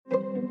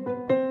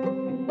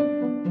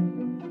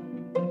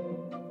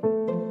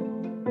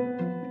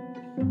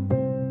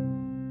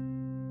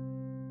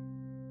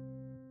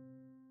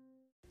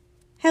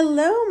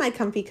Hello, my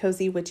comfy,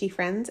 cozy, witchy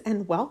friends,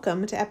 and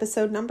welcome to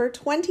episode number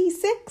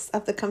 26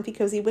 of the Comfy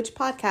Cozy Witch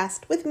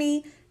podcast with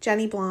me,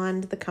 Jenny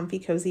Blonde, the Comfy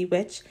Cozy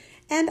Witch,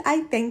 and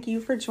I thank you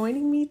for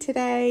joining me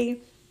today.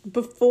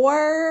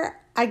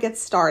 Before I get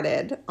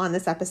started on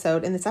this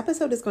episode, and this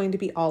episode is going to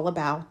be all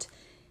about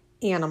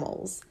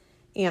animals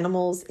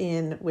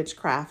in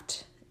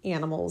witchcraft,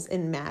 animals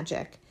in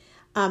magic.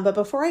 But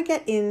before I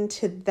get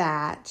into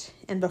that,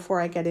 and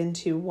before I get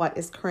into what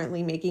is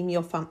currently making me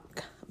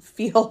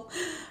feel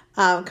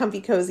comfy,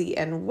 cozy,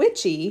 and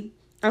witchy,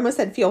 I almost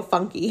said feel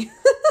funky,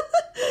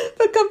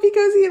 but comfy,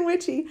 cozy, and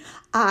witchy,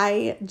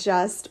 I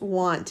just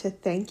want to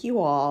thank you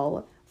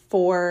all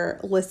for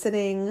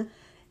listening.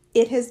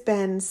 It has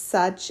been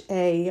such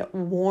a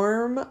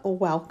warm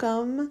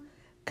welcome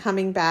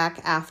coming back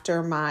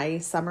after my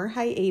summer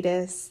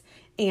hiatus,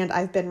 and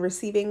I've been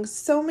receiving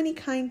so many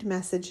kind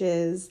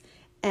messages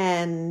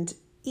and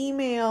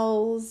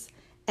emails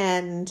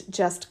and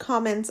just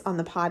comments on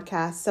the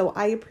podcast. So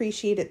I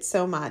appreciate it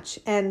so much.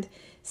 And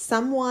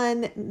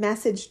someone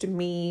messaged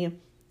me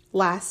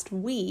last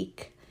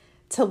week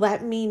to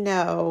let me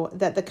know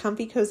that the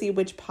Comfy Cozy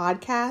Witch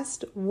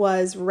podcast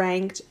was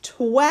ranked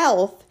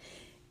 12th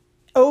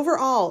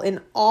overall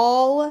in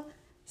all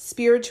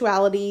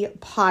spirituality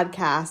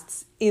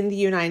podcasts in the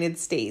United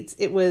States.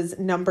 It was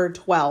number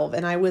 12,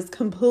 and I was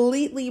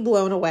completely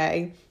blown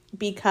away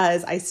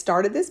because I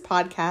started this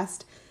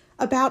podcast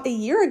about a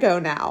year ago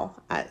now,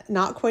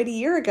 not quite a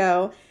year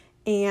ago,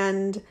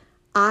 and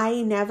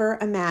I never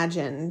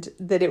imagined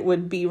that it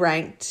would be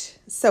ranked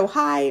so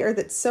high or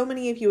that so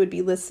many of you would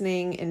be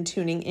listening and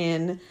tuning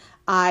in.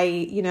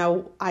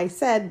 I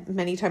said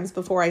many times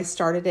before I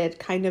started it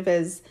kind of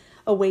as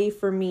a way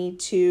for me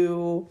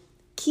to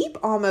keep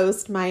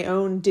almost my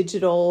own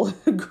digital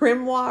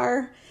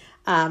grimoire,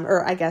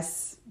 or I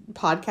guess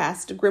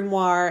podcast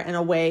grimoire, and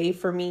a way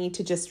for me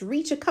to just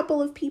reach a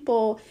couple of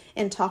people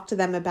and talk to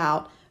them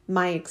about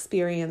my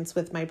experience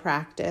with my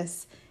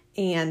practice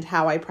and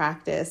how I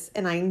practice.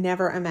 And I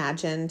never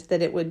imagined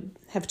that it would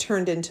have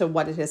turned into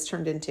what it has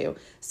turned into.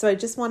 So I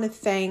just want to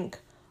thank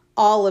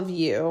all of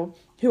you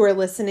who are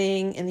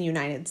listening in the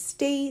United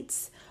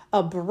States,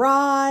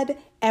 abroad,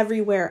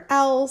 everywhere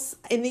else.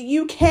 In the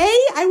UK,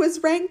 I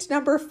was ranked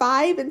number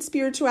 5 in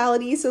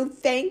spirituality. So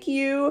thank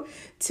you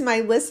to my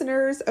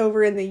listeners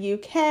over in the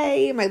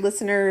UK, my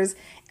listeners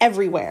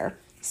everywhere.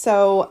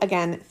 So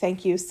again,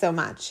 thank you so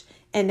much.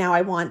 And now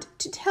I want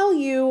to tell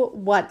you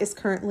what is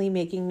currently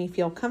making me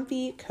feel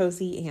comfy,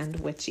 cozy, and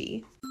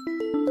witchy.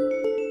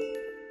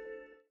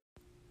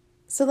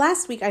 So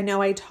last week, I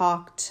know I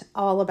talked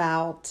all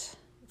about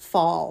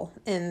fall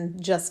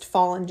and just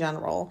fall in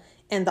general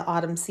and the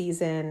autumn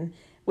season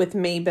with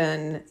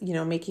Mabon,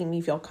 making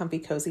me feel comfy,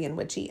 cozy, and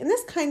witchy. And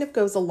this kind of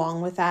goes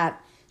along with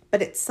that,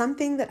 but it's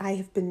something that I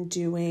have been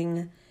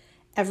doing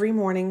every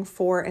morning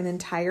for an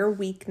entire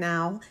week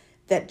now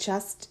that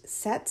just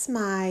sets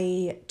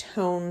my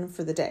tone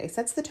for the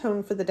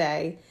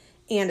day,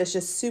 and it's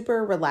just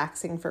super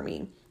relaxing for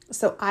me.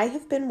 So I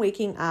have been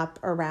waking up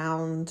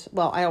around,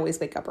 I always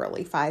wake up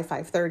early,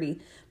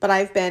 5:30, but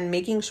I've been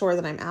making sure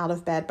that I'm out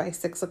of bed by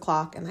 6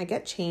 o'clock and I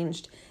get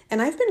changed.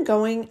 And I've been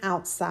going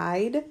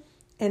outside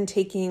and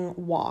taking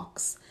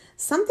walks.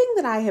 Something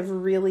that I have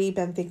really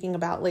been thinking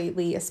about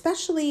lately,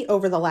 especially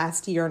over the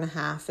last year and a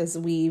half, as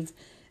we've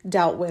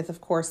dealt with, of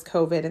course,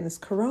 COVID and this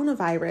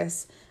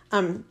coronavirus,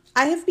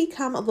 I have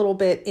become a little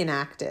bit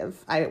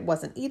inactive. I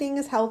wasn't eating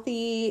as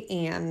healthy,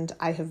 and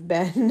I have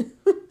been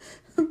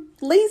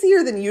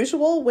lazier than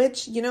usual,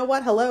 which, you know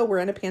what? Hello, we're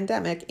in a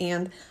pandemic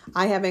and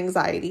I have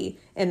anxiety,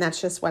 and that's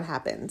just what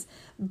happens.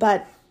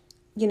 But,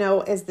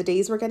 as the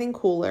days were getting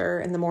cooler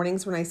and the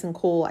mornings were nice and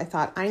cool, I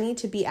thought I need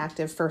to be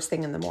active first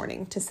thing in the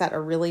morning to set a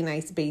really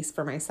nice base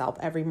for myself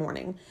every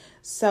morning.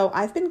 So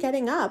I've been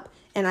getting up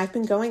and I've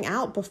been going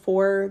out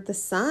before the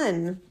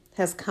sun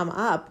has come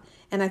up,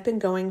 and I've been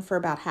going for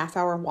about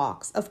half-hour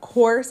walks. Of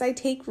course, I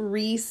take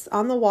Reese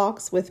on the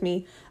walks with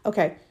me.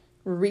 Okay,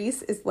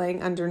 Reese is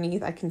laying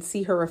underneath. I can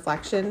see her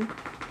reflection.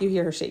 You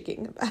hear her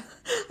shaking.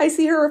 I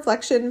see her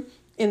reflection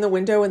in the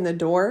window in the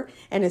door,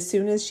 and as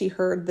soon as she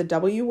heard the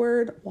W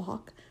word,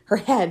 walk, her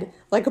head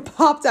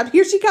popped up.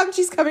 Here she comes.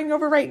 She's coming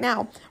over right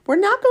now. We're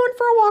not going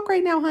for a walk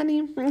right now,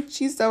 honey.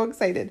 She's so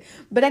excited.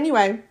 But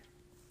anyway,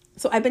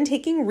 so I've been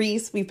taking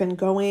Reese. We've been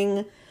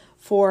going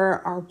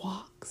for our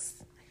walks.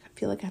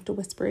 I feel like I have to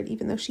whisper it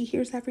even though she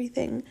hears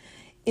everything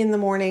in the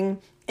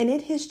morning. And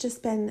it has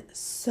just been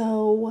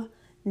so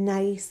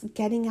nice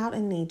getting out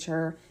in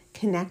nature,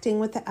 connecting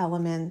with the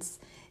elements.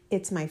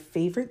 It's my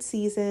favorite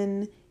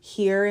season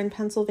here in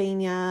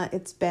Pennsylvania.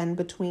 It's been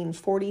between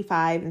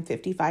 45 and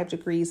 55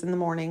 degrees in the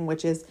morning,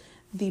 which is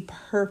the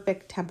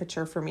perfect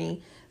temperature for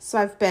me. So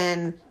I've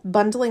been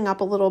bundling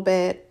up a little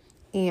bit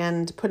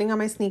and putting on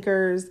my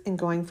sneakers and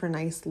going for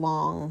nice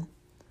long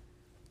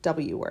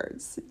W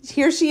words.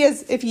 Here she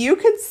is. If you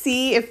could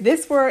see,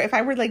 if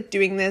I were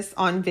doing this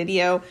on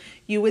video,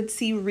 you would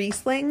see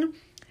Riesling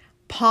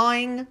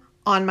pawing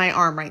on my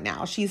arm right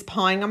now. She's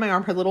pawing on my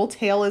arm. Her little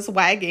tail is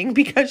wagging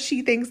because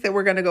she thinks that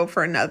we're going to go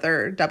for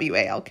another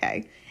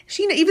WALK.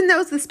 She even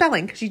knows the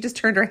spelling because she just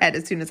turned her head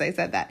as soon as I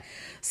said that.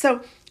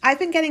 So I've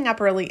been getting up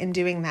early and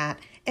doing that.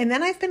 And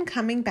then I've been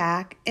coming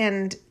back,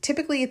 and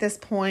typically at this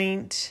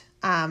point,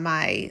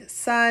 my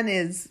son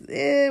is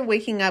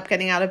waking up,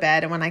 getting out of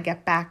bed. And when I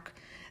get back,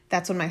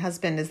 that's when my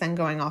husband is then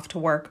going off to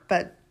work.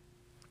 But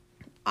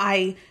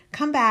I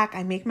come back,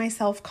 I make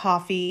myself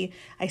coffee,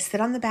 I sit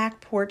on the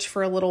back porch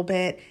for a little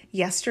bit.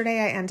 Yesterday,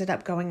 I ended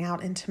up going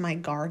out into my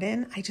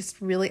garden. I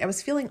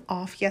was feeling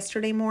off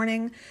yesterday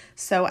morning.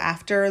 So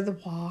after the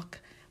walk,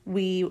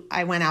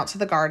 I went out to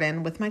the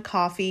garden with my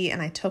coffee,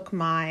 and I took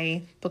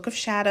my Book of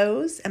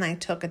Shadows, and I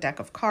took a deck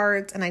of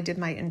cards, and I did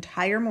my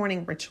entire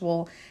morning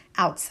ritual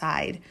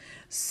outside.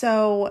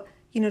 So,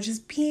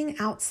 just being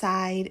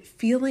outside,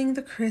 feeling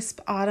the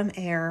crisp autumn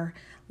air,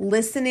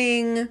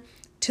 listening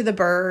to the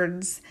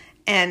birds.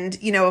 And,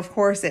 of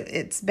course,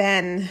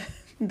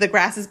 the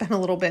grass has been a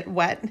little bit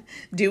wet,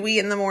 dewy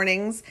in the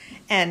mornings.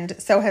 And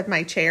so have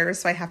my chairs.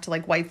 So I have to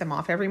wipe them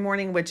off every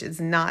morning, which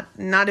is not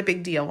a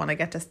big deal when I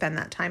get to spend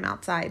that time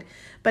outside.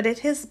 But it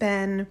has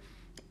been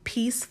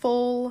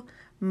peaceful,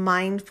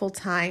 mindful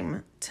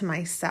time to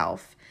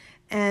myself.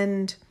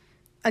 And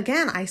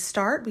again,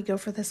 we go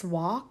for this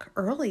walk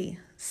early,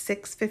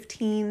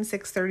 6:15,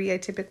 6:30. I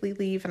typically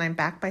leave, and I'm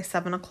back by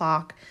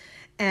 7:00.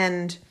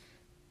 And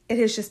it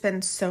has just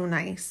been so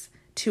nice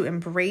to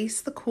embrace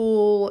the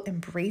cool,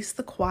 embrace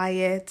the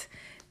quiet.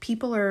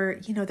 People are,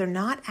 they're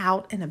not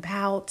out and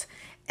about.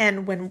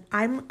 And when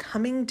I'm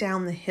coming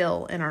down the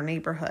hill in our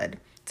neighborhood,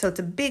 so it's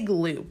a big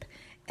loop.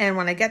 And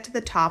when I get to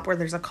the top where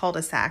there's a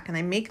cul-de-sac and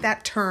I make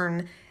that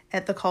turn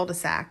at the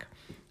cul-de-sac,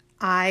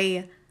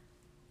 I'm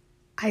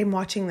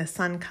watching the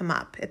sun come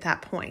up at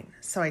that point.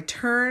 So I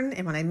turn,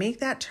 and when I make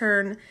that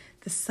turn,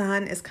 the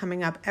sun is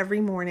coming up every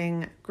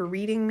morning,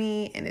 greeting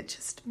me, and it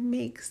just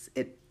makes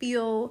it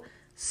feel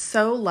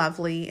so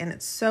lovely, and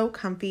it's so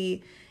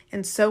comfy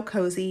and so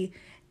cozy.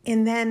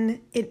 And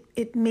then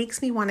it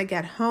makes me want to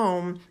get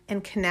home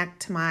and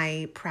connect to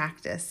my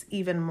practice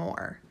even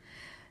more.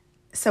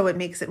 So it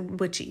makes it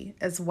witchy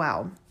as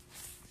well.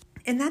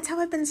 And that's how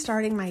I've been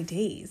starting my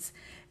days.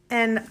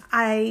 And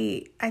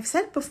I've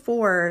said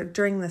before,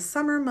 during the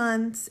summer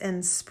months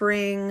and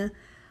spring,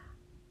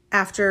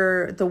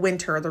 after the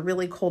winter, the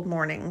really cold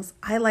mornings,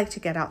 I like to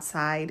get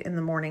outside in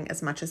the morning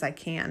as much as I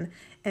can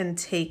and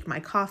take my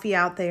coffee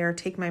out there,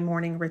 take my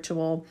morning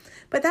ritual.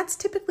 But that's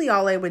typically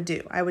all I would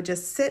do. I would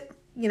just sit,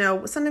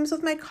 sometimes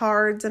with my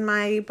cards and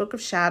my Book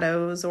of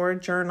Shadows or a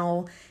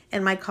journal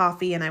and my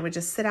coffee, and I would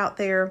just sit out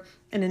there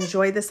and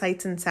enjoy the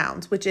sights and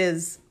sounds, which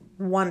is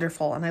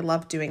wonderful, and I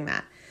love doing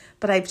that.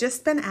 But I've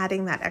just been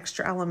adding that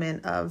extra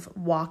element of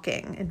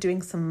walking and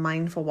doing some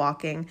mindful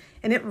walking.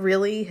 And it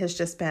really has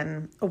just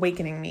been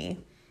awakening me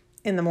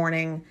in the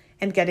morning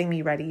and getting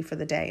me ready for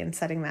the day and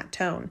setting that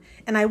tone.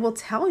 And I will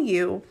tell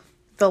you,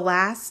 the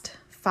last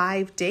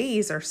 5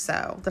 days or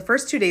so, the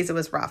first 2 days it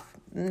was rough,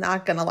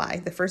 not gonna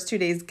lie. The first 2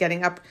 days,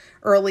 getting up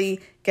early,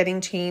 getting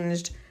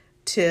changed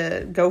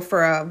to go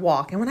for a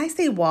walk. And when I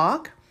say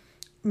walk,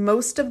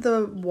 most of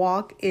the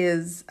walk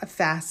is a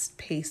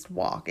fast-paced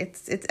walk.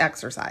 It's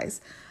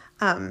exercise.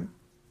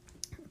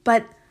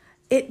 But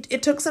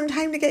it took some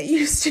time to get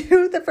used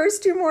to. The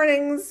first 2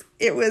 mornings,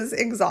 it was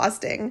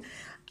exhausting.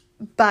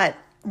 But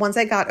once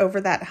I got over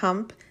that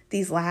hump,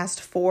 these last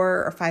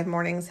 4 or 5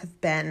 mornings have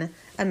been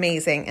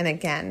amazing. And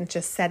again,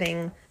 just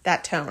setting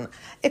that tone.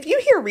 If you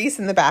hear Reese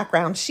in the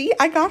background,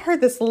 I got her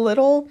this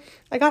little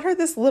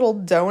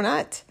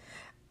donut.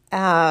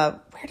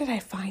 Where did I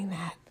find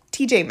that?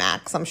 TJ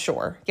Maxx, I'm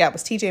sure. Yeah, it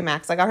was TJ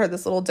Maxx. I got her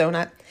this little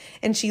donut,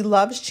 and she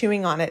loves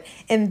chewing on it.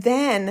 And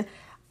then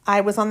I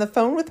was on the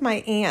phone with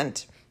my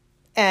aunt,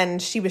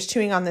 and she was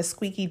chewing on this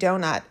squeaky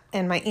donut,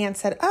 and my aunt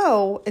said,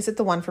 "Oh, is it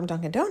the one from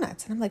Dunkin'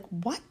 Donuts?" And I'm like,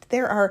 "What?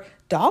 There are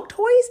dog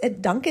toys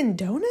at Dunkin'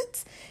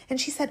 Donuts?"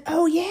 And she said,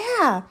 "Oh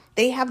yeah,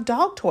 they have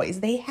dog toys.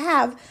 They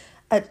have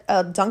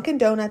a Dunkin'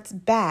 Donuts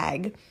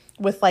bag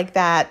with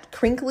that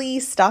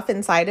crinkly stuff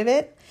inside of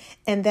it.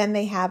 And then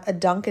they have a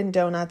Dunkin'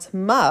 Donuts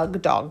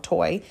mug dog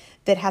toy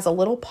that has a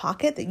little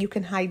pocket that you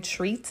can hide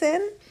treats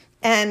in."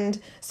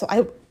 And so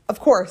of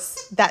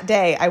course, that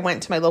day I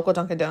went to my local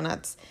Dunkin'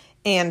 Donuts,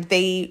 and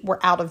they were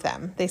out of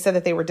them. They said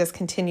that they were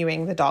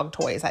discontinuing the dog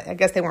toys. I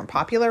guess they weren't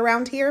popular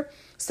around here.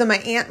 So my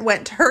aunt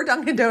went to her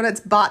Dunkin'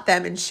 Donuts, bought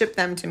them, and shipped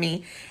them to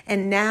me.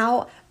 And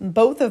now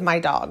both of my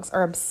dogs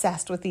are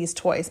obsessed with these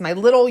toys. My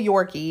little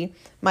Yorkie,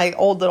 my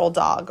old little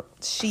dog,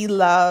 she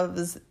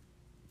loves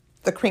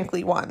the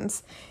crinkly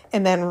ones.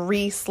 And then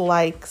Reese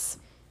likes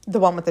the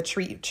one with the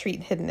treat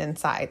hidden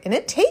inside. And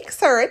it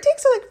takes her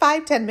like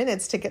 5-10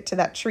 minutes to get to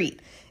that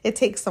treat. It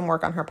takes some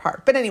work on her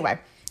part. But anyway,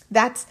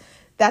 that's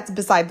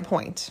beside the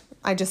point.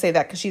 I just say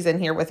that because she's in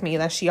here with me,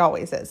 as she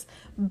always is.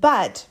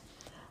 But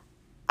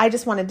I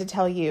just wanted to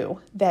tell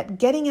you that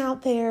getting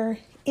out there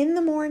in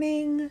the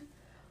morning,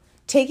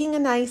 taking a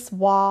nice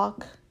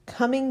walk,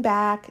 coming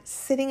back,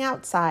 sitting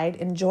outside,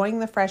 enjoying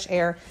the fresh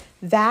air,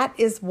 that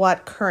is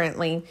what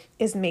currently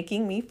is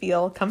making me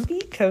feel comfy,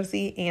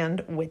 cozy,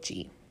 and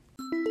witchy.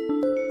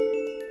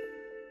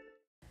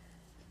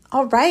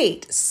 All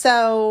right.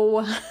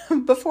 So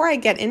before I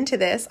get into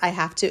this, I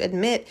have to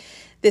admit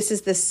this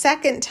is the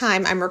second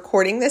time I'm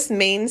recording this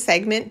main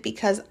segment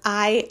because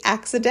I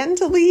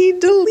accidentally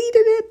deleted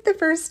it the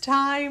first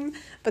time.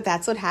 But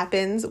that's what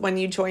happens when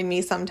you join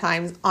me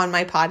sometimes on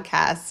my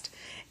podcast.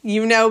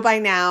 You know by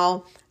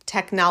now,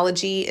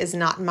 technology is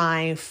not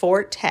my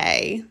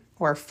forte,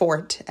 or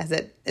fort as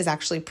it is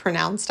actually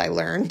pronounced, I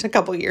learned a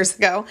couple years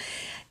ago.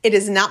 It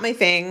is not my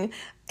thing.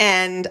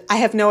 And I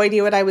have no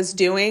idea what I was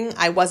doing.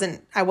 I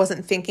wasn't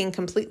thinking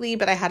completely,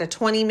 but I had a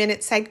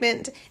 20-minute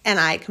segment and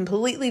I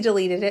completely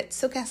deleted it.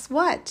 So guess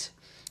what?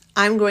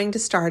 I'm going to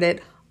start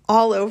it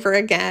all over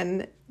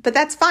again, but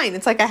that's fine.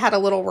 It's like I had a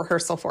little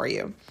rehearsal for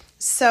you.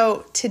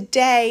 So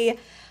today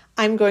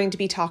I'm going to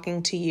be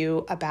talking to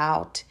you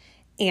about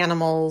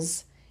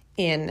animals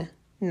in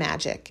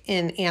magic,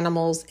 in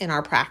animals in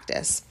our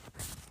practice,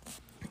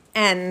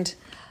 and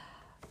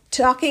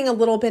talking a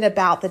little bit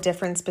about the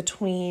difference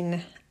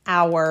between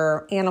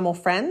our animal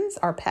friends,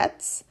 our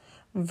pets,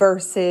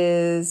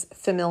 versus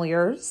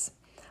familiars,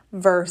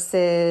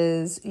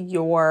 versus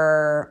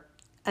an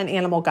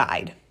animal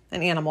guide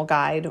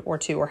or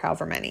two, or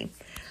however many.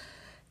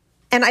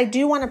 And I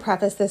do want to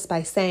preface this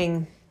by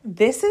saying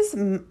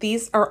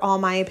these are all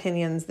my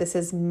opinions. This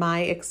is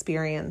my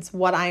experience.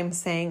 What I'm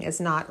saying is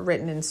not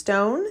written in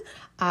stone.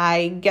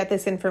 I get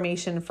this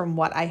information from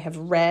what I have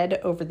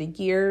read over the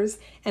years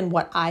and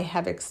what I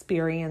have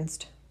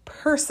experienced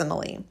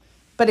personally.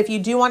 But if you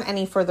do want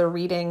any further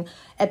reading,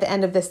 at the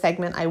end of this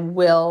segment, I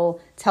will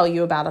tell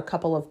you about a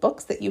couple of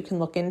books that you can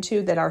look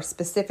into that are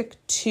specific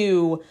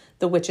to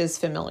the witch's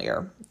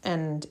familiar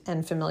and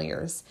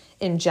familiars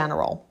in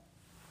general.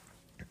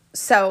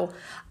 So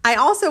I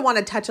also want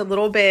to touch a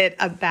little bit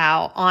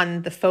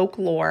on the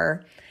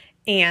folklore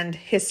and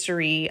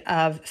history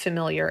of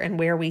familiar and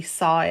where we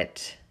saw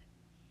it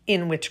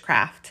in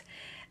witchcraft,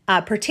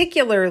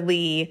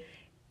 particularly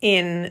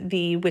in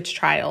the witch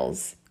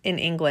trials in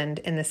England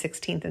in the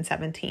 16th and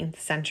 17th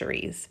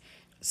centuries.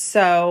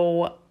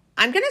 So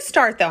I'm going to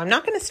start, though. I'm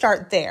not going to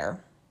start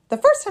there. The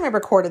first time I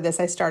recorded this,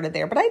 I started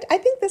there, but I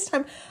think this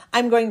time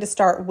I'm going to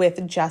start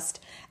with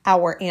just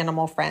our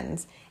animal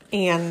friends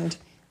and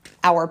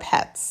our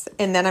pets.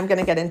 And then I'm going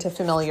to get into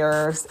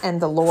familiars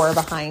and the lore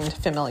behind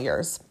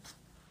familiars.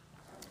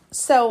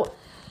 So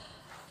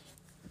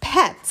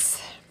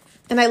pets,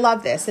 and I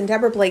love this, and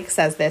Deborah Blake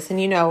says this, and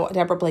you know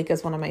Deborah Blake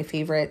is one of my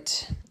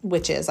favorite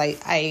witches.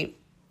 I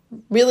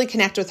really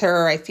connect with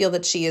her. I feel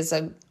that she is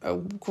a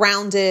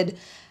grounded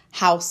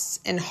house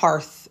and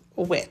hearth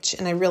witch,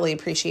 and I really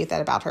appreciate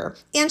that about her.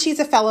 And she's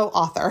a fellow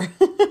author.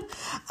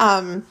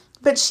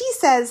 But she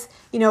says,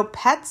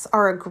 pets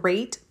are a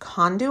great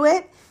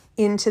conduit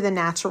into the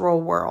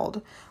natural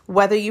world.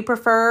 Whether you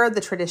prefer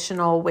the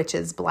traditional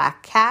witch's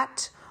black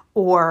cat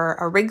or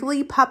a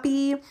Wrigley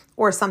puppy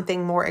or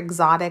something more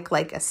exotic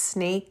like a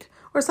snake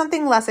or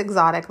something less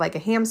exotic like a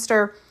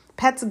hamster,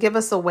 pets give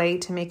us a way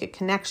to make a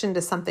connection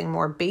to something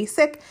more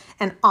basic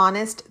and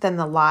honest than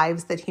the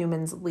lives that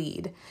humans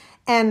lead.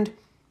 And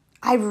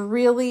I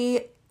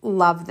really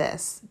love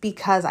this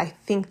because I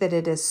think that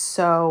it is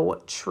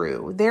so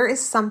true. There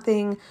is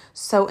something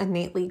so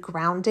innately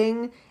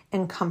grounding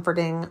and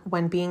comforting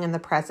when being in the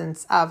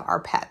presence of our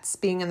pets,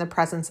 being in the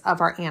presence of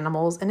our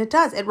animals. And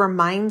it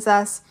reminds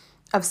us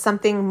of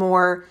something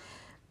more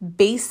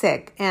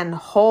basic and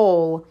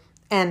whole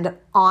and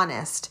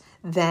honest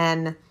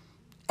than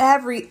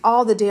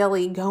all the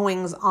daily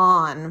goings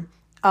on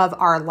of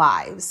our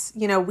lives.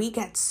 We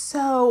get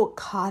so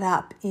caught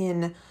up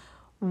in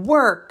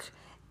work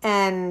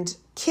and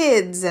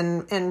kids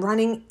and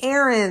running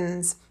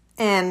errands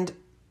and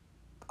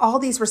all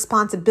these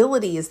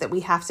responsibilities that we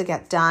have to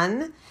get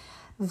done,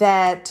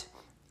 that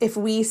if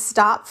we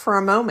stop for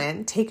a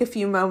moment, take a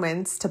few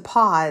moments to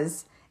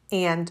pause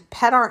and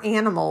pet our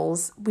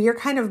animals, we are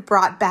kind of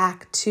brought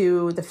back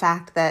to the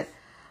fact that,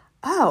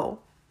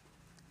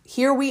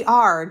 here we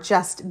are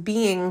just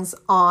beings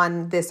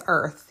on this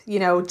earth,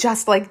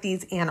 just like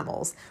these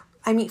animals.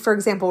 I mean, for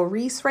example,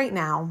 Reese right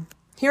now,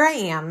 here I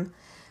am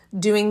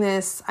doing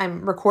this,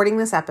 I'm recording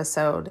this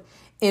episode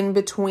in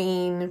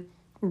between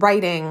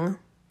writing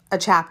a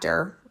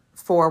chapter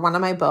for one of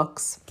my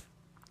books,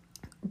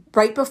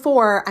 right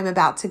before I'm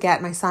about to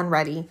get my son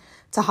ready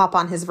to hop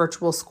on his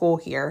virtual school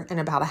here in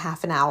about a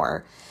half an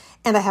hour.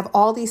 And I have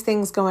all these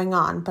things going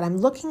on, but I'm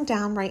looking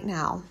down right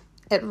now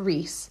at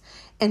Reese,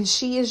 and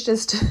she is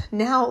just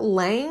now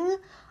laying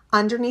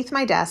underneath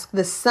my desk.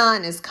 The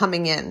sun is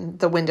coming in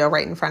the window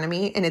right in front of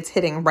me, and it's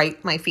hitting right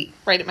at my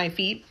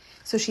feet.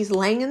 So she's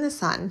laying in the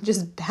sun,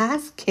 just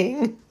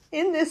basking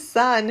in this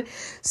sun,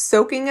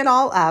 soaking it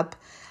all up,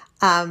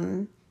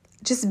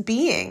 just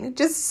being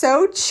just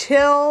so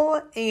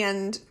chill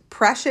and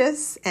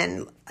precious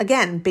and,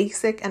 again,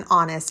 basic and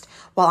honest,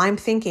 while I'm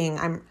thinking,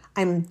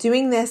 I'm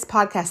doing this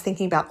podcast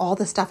thinking about all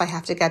the stuff I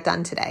have to get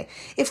done today.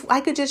 If I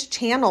could just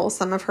channel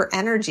some of her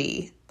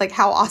energy, like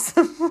how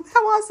awesome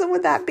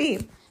would that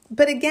be?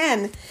 But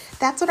again,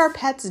 that's what our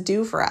pets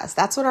do for us.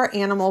 That's what our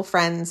animal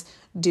friends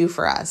do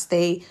for us.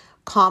 They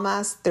calm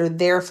us. They're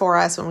there for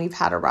us when we've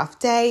had a rough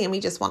day and we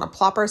just want to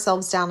plop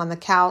ourselves down on the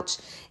couch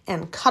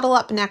and cuddle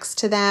up next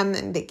to them,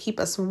 and they keep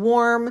us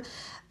warm.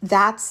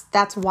 That's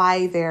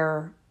why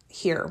they're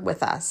here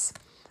with us.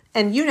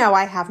 And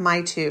I have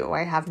my two.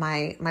 I have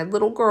my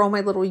little girl,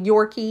 my little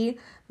Yorkie,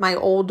 my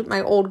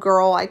old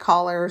girl, I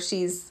call her.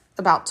 She's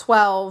about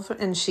 12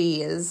 and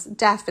she is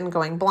deaf and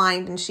going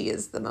blind, and she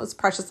is the most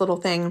precious little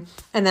thing.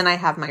 And then I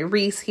have my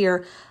Reese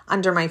here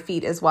under my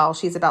feet as well.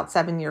 She's about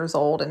 7 years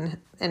old and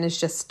is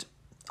just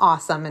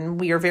awesome. And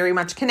we are very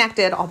much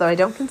connected, although I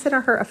don't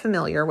consider her a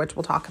familiar, which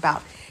we'll talk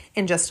about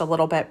in just a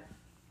little bit.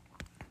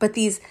 But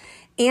these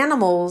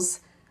animals,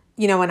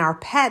 and our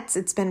pets,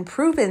 it's been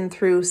proven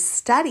through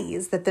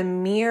studies that the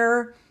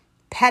mere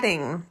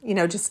petting,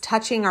 just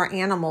touching our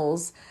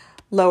animals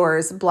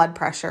lowers blood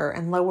pressure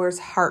and lowers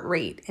heart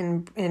rate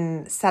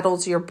and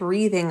settles your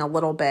breathing a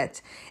little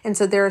bit. And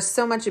so there is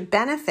so much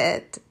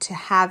benefit to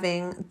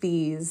having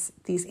these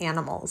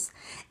animals.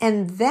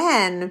 And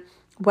then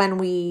when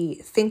we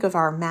think of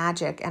our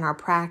magic and our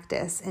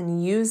practice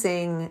and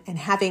using and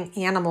having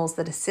animals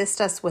that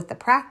assist us with the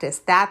practice,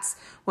 that's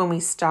when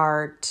we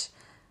start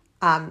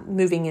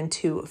moving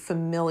into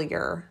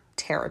familiar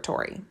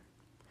territory.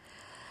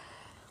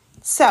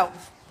 So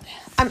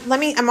I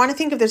want to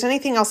think if there's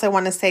anything else I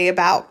want to say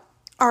about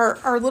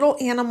our little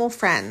animal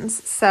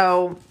friends.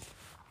 So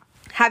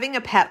having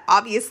a pet,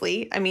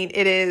 obviously,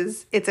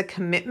 it's a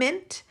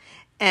commitment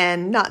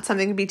and not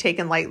something to be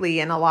taken lightly.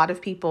 And a lot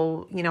of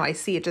people, I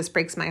see it just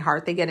breaks my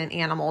heart. They get an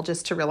animal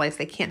just to realize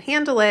they can't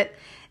handle it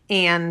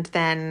and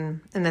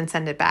then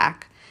send it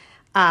back.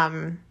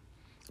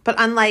 But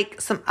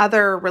unlike some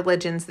other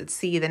religions that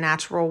see the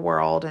natural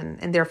world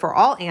and therefore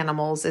all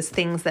animals as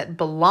things that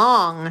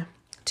belong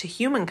to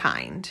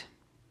humankind,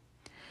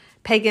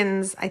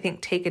 pagans, I think,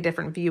 take a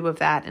different view of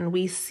that. And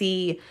we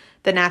see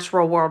the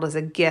natural world as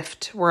a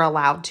gift we're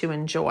allowed to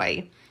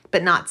enjoy,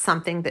 but not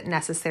something that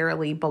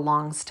necessarily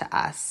belongs to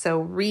us. So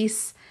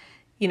Reese,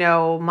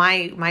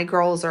 my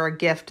girls are a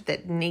gift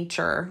that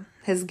nature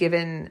has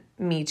given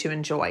me to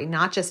enjoy,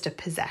 not just a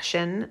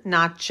possession,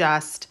 not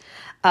just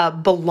a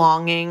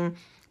belonging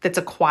that's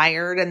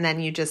acquired and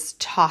then you just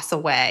toss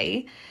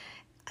away.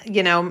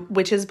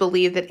 Witches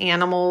believe that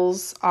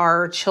animals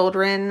are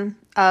children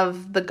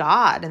of the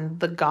god and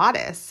the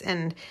goddess,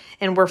 and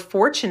we're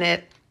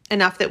fortunate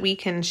enough that we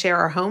can share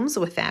our homes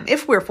with them.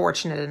 If we're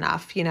fortunate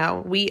enough,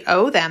 we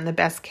owe them the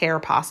best care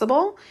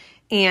possible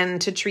and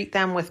to treat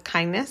them with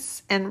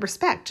kindness and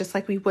respect, just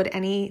like we would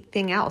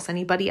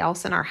anybody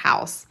else in our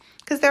house,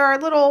 because they're our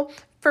little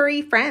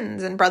furry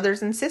friends and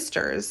brothers and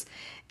sisters.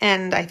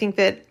 And I think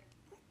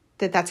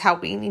that's how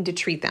we need to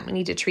treat them. We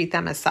need to treat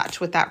them as such,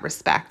 with that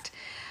respect.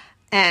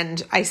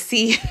 And I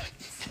see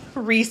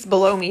Reese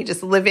below me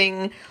just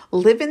living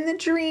the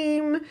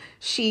dream.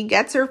 She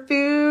gets her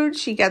food.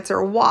 She gets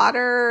her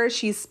water.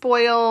 She's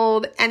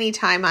spoiled.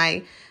 Anytime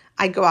I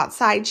go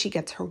outside, she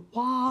gets her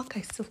walk.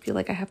 I still feel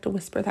like I have to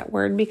whisper that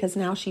word because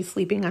now she's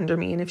sleeping under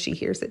me. And if she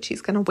hears it,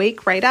 she's going to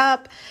wake right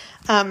up.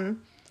 But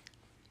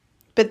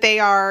they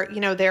are,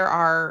 they're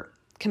our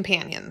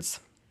companions.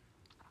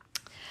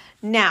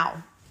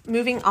 Now,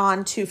 moving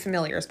on to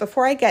familiars.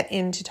 Before I get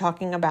into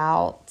talking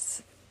about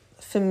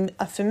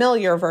a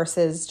familiar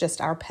versus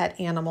just our pet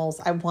animals,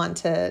 I want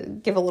to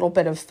give a little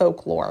bit of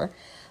folklore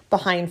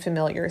behind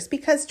familiars,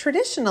 because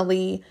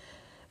traditionally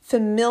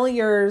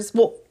familiars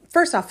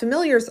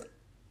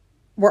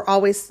were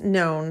always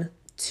known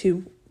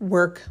to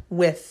work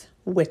with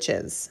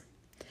witches.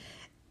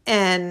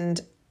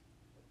 And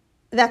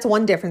that's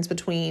one difference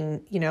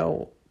between,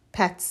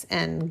 pets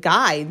and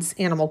guides,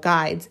 animal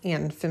guides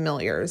and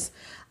familiars.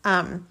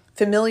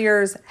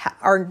 Familiars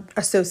are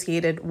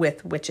associated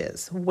with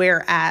witches,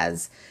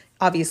 whereas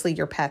obviously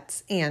your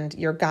pets and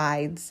your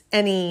guides,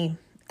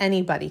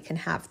 anybody can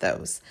have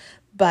those.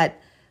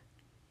 But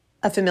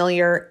a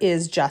familiar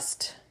is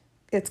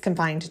it's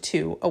confined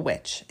to a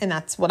witch. And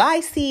that's what I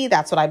see.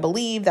 That's what I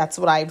believe. That's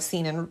what I've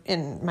seen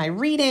in my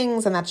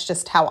readings. And that's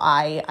just how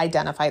I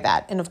identify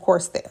that. And of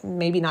course,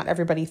 maybe not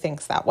everybody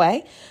thinks that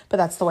way, but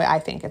that's the way I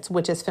think. It's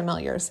witches,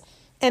 familiars.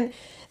 And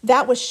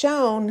that was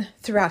shown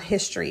throughout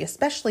history,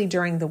 especially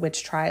during the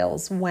witch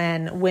trials,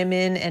 when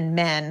women and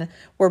men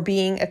were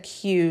being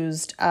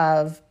accused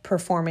of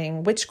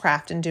performing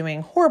witchcraft and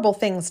doing horrible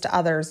things to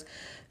others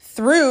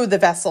through the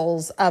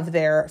vessels of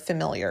their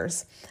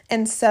familiars.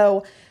 And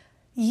so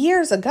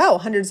years ago,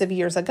 hundreds of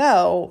years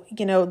ago,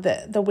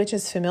 the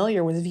witch's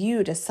familiar was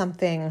viewed as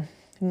something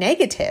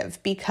negative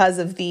because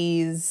of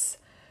these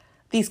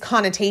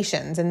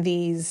connotations and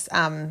these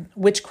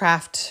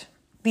witchcraft,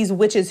 these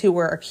witches who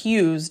were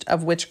accused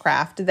of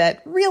witchcraft,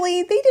 that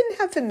really they didn't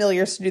have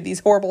familiars to do these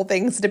horrible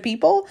things to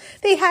people.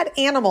 They had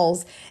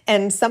animals,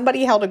 and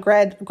somebody held a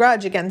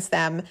grudge against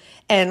them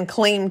and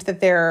claimed that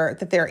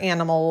their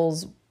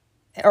animals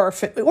or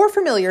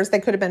familiars, they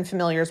could have been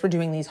familiars, were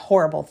doing these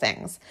horrible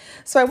things.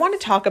 So I want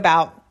to talk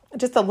about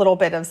just a little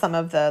bit of some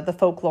of the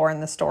folklore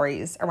and the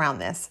stories around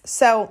this.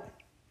 So,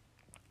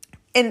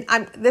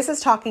 this is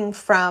talking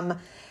from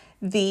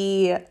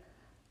the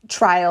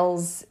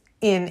trials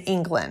in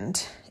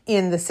England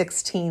in the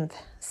 16th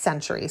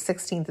and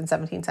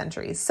 17th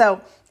centuries.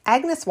 So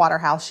Agnes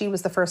Waterhouse, she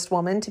was the first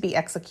woman to be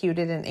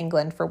executed in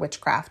England for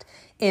witchcraft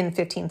in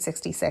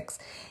 1566.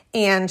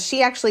 And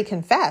she actually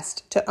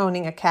confessed to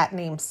owning a cat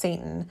named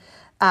Satan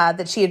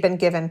that she had been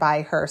given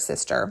by her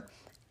sister.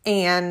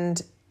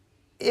 And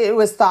it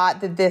was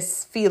thought that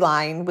this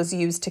feline was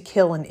used to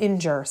kill and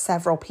injure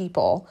several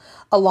people,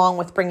 along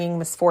with bringing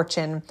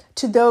misfortune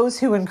to those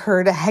who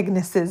incurred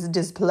Agnes's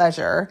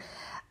displeasure.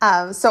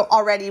 So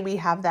already we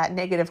have that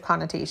negative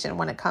connotation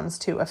when it comes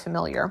to a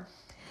familiar.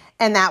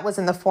 And that was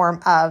in the form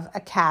of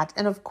a cat.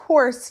 And of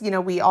course,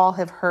 we all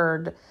have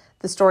heard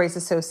the stories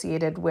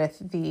associated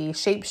with the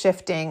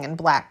shape-shifting and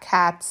black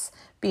cats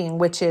being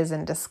witches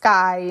in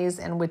disguise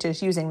and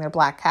witches using their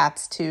black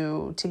cats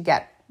to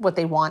get what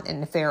they want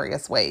in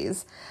nefarious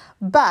ways.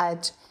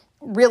 But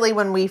really,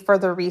 when we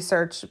further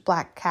research,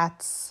 black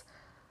cats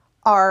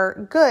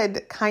are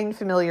good, kind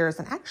familiars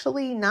and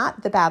actually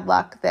not the bad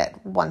luck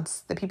that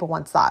people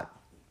once thought.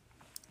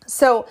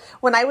 So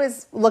when I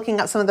was looking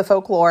up some of the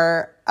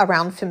folklore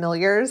around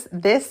familiars,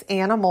 this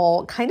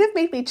animal kind of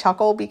made me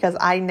chuckle because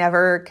I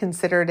never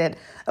considered it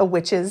a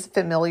witch's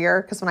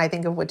familiar. Because when I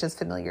think of witches'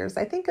 familiars,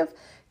 I think of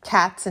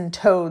cats and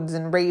toads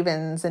and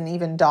ravens and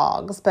even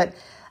dogs. But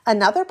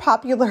another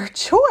popular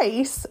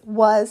choice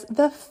was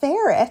the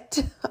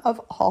ferret of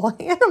all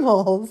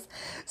animals.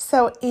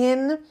 So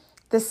in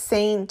the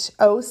St.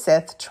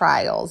 Osyth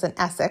trials in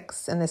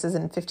Essex, and this is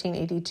in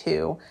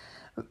 1582,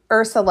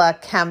 Ursula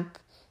Kemp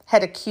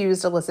had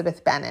accused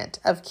Elizabeth Bennet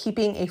of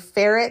keeping a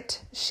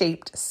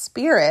ferret-shaped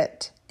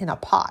spirit in a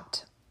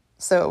pot.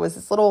 So it was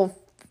this little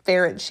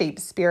ferret-shaped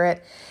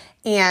spirit,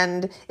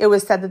 and it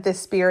was said that this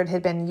spirit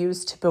had been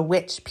used to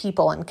bewitch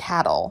people and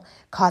cattle,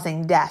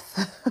 causing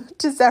death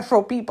to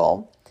several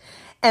people.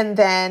 And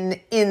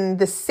then in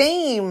the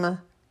same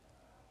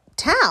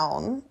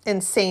town,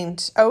 in St.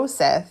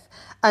 Osyth,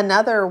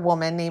 another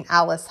woman named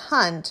Alice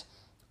Hunt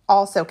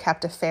also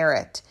kept a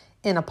ferret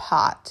in a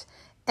pot.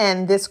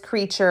 And this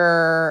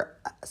creature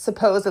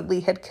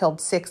supposedly had killed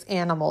 6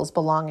 animals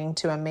belonging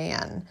to a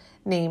man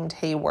named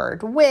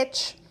Hayward,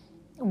 which,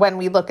 when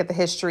we look at the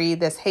history,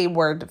 this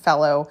Hayward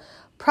fellow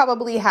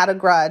probably had a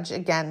grudge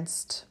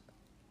against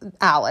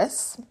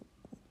Alice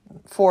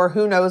for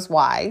who knows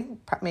why,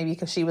 maybe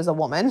because she was a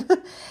woman,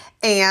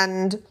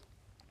 and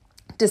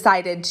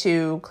decided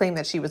to claim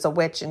that she was a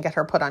witch and get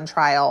her put on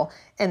trial,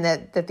 and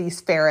that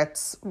these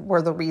ferrets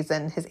were the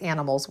reason his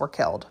animals were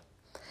killed.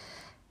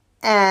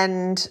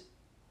 And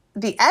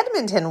the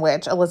Edmonton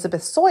witch,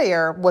 Elizabeth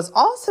Sawyer, was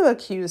also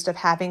accused of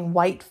having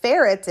white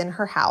ferrets in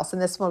her house.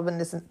 And this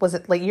woman was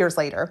years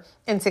later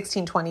in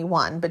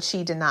 1621, but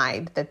she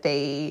denied that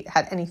they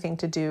had anything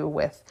to do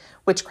with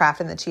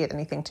witchcraft and that she had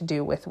anything to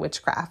do with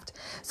witchcraft.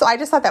 So I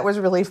just thought that was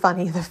really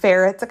funny. The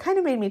ferrets, it kind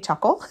of made me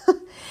chuckle.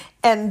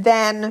 And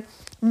then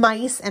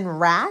mice and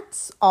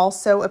rats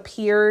also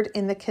appeared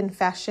in the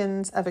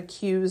confessions of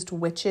accused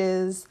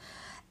witches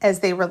as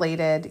they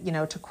related,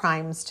 to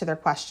crimes to their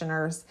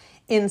questioners.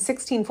 In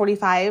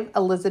 1645,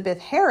 Elizabeth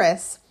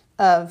Harris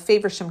of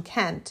Faversham,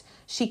 Kent,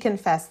 she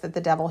confessed that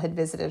the devil had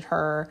visited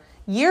her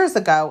years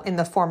ago in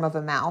the form of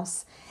a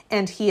mouse,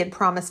 and he had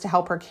promised to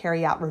help her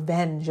carry out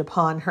revenge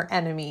upon her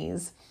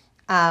enemies.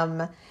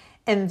 And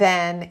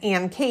then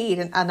Anne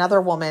Cade, another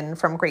woman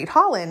from Great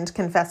Holland,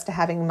 confessed to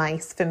having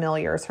mice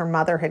familiars her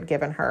mother had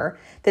given her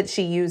that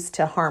she used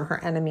to harm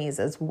her enemies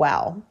as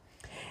well.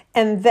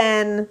 And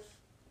then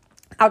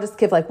I'll just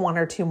give one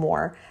or two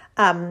more.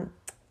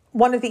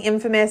 One of the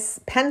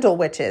infamous Pendle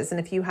witches, and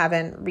if you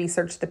haven't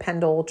researched the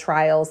Pendle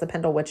trials, the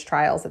Pendle witch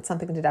trials, it's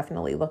something to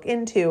definitely look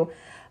into.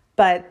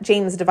 But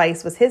James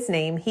Device was his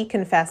name. He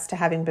confessed to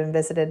having been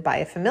visited by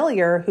a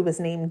familiar who was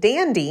named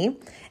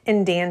Dandy,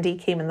 and Dandy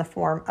came in the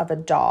form of a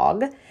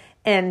dog.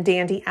 And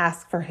Dandy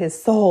asked for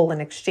his soul in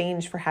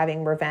exchange for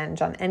having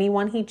revenge on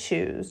anyone he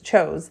chose.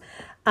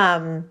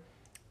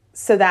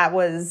 So that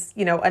was,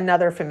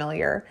 another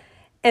familiar.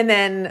 And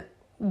then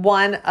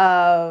one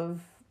of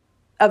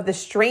the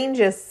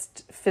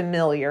strangest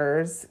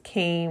familiars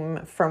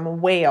came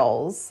from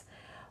Wales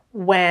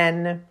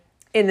when,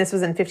 and this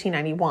was in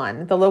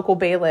 1591, the local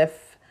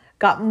bailiff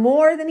got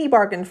more than he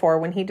bargained for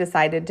when he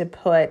decided to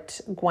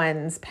put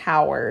Gwen's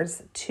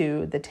powers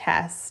to the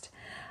test.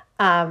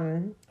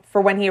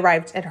 For when he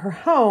arrived at her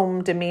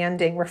home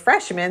demanding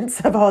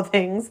refreshments, of all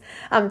things,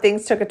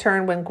 things took a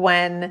turn when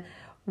Gwen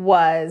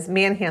was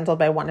manhandled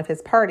by one of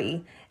his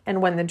party. And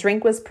when the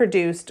drink was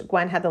produced,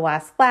 Gwen had the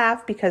last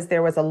laugh because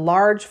there was a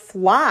large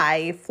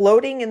fly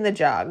floating in the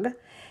jug,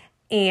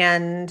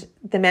 and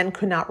the men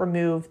could not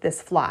remove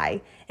this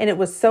fly. And it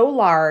was so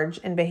large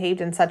and behaved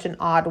in such an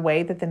odd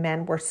way that the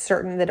men were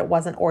certain that it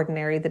wasn't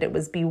ordinary, that it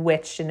was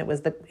bewitched, and it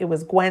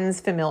was Gwen's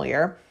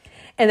familiar.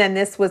 And then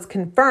this was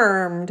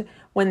confirmed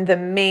when the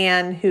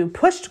man who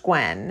pushed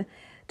Gwen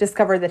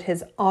discovered that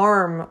his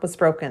arm was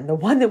broken. The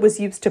one that was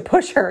used to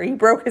push her, he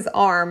broke his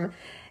arm.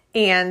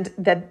 And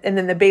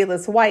then the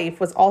bailiff's wife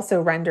was also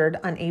rendered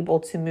unable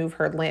to move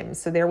her limbs.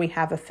 So there we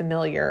have a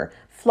familiar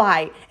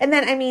fly. And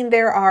then,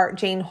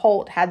 Jane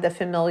Holt had the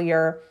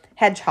familiar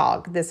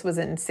hedgehog. This was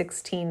in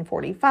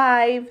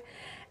 1645.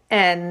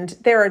 And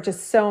there are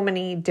just so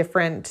many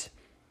different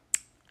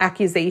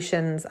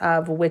accusations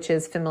of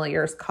witches'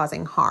 familiars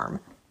causing harm.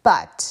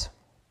 But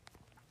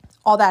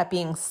all that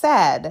being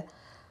said,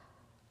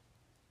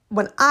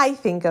 when I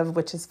think of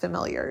witches'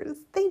 familiars,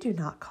 they do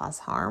not cause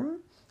harm.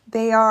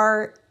 They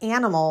are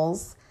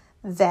animals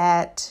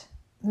that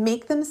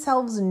make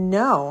themselves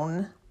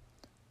known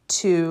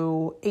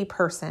to a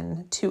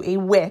person, to a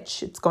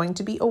witch. It's going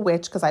to be a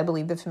witch because I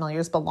believe the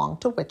familiars belong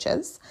to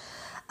witches.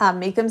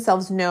 Make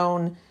themselves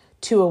known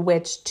to a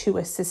witch to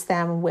assist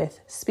them with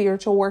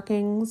spiritual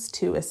workings,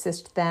 to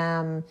assist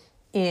them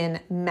in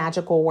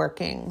magical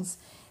workings,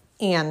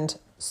 and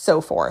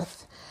so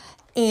forth.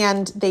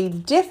 And they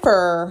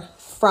differ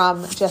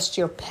from just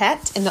your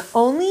pet. And the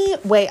only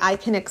way I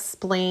can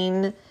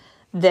explain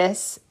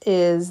this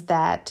is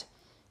that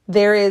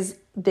there is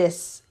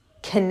this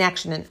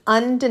connection, an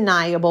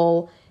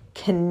undeniable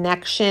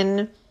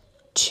connection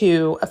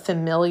to a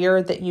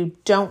familiar that you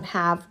don't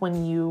have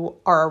when you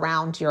are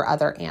around your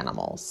other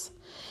animals.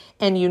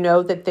 And you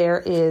know that there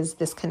is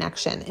this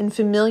connection. And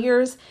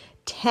familiars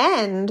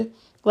tend,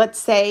 let's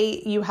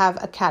say you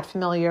have a cat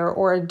familiar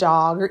or a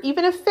dog or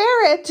even a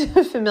ferret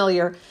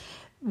familiar,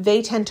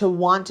 they tend to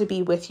want to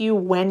be with you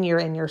when you're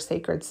in your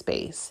sacred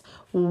space,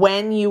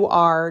 when you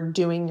are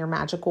doing your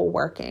magical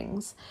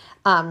workings.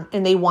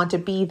 And they want to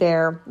be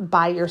there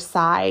by your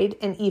side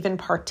and even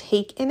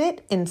partake in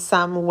it in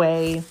some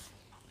way,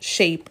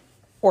 shape,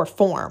 or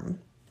form.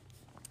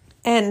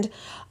 And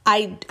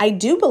I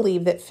do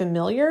believe that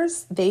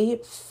familiars,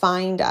 they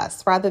find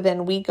us rather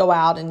than we go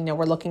out and,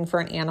 we're looking for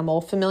an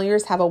animal.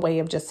 Familiars have a way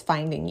of just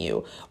finding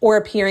you or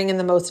appearing in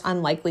the most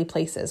unlikely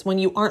places. When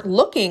you aren't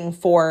looking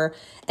for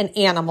an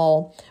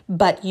animal,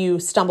 but you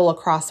stumble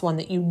across one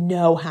that you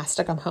know has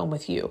to come home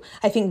with you,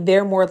 I think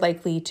they're more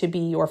likely to be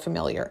your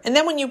familiar. And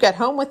then when you get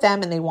home with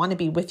them and they want to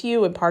be with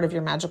you and part of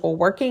your magical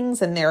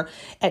workings and they're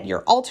at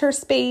your altar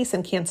space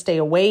and can't stay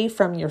away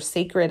from your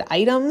sacred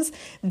items,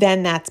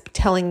 then that's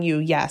telling you,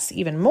 yes,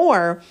 even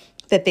more,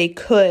 that they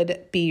could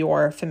be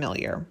your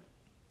familiar.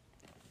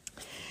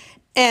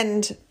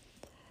 And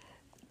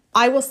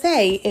I will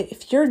say,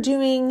 if you're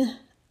doing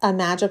a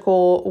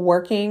magical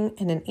working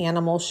and an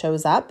animal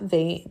shows up,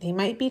 they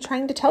might be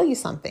trying to tell you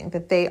something,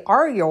 that they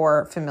are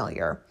your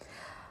familiar.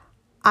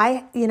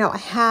 I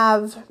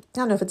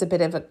don't know if it's a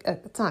bit of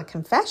it's not a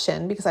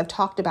confession because I've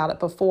talked about it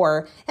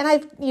before. And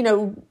I've,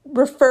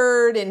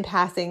 referred in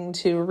passing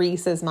to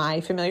Reese as my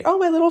familiar. Oh,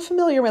 my little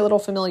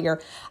familiar.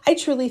 I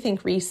truly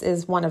think Reese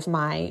is one of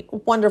my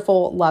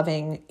wonderful,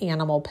 loving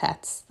animal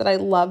pets that I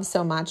love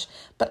so much,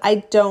 but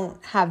I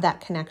don't have that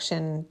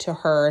connection to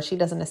her. She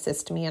doesn't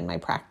assist me in my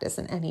practice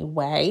in any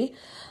way.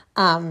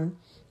 And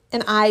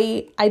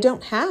I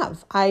don't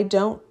have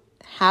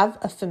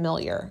a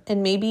familiar,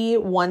 and maybe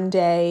one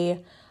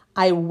day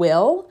I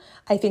will.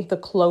 I think the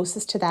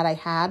closest to that I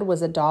had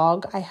was a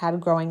dog I had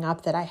growing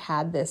up that I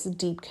had this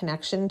deep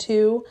connection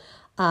to.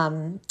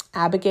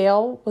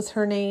 Abigail was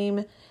her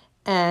name.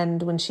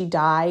 And when she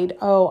died,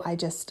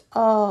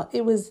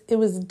 it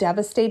was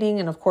devastating.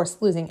 And of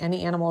course, losing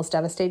any animal is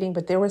devastating,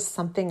 but there was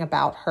something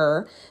about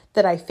her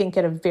that I think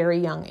at a very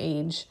young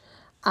age,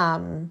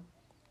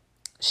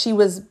 she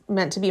was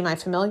meant to be my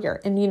familiar.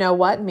 And you know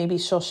what? Maybe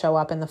she'll show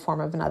up in the form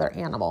of another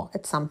animal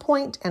at some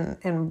point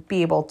and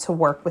be able to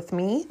work with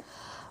me.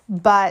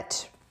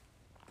 But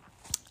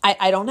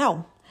I don't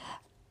know.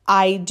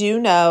 I do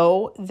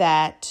know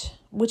that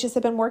witches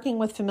have been working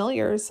with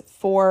familiars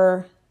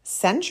for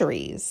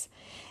centuries.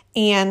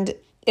 And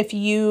if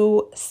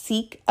you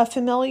seek a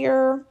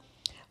familiar,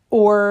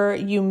 or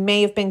you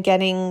may have been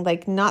getting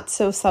not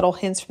so subtle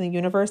hints from the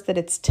universe that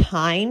it's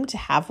time to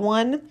have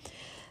one,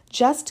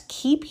 just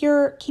keep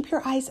your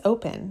eyes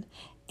open.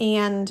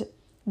 And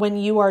when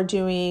you are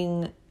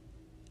doing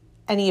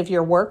any of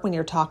your work, when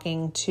you're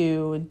talking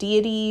to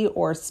deity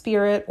or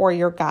spirit or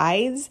your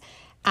guides,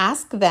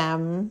 ask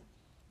them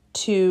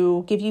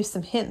to give you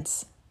some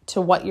hints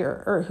to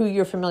who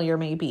your familiar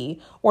may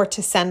be, or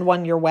to send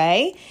one your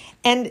way.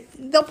 And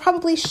they'll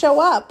probably show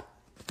up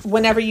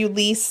whenever you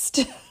least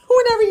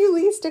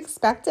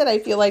expect it. I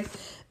feel like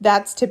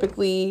that's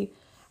typically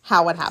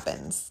how it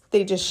happens.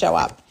 They just show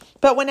up.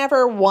 But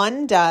whenever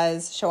one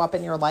does show up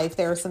in your life,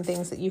 there are some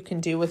things that you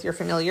can do with your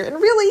familiar and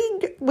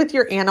really with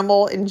your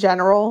animal in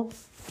general,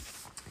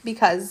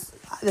 because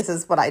this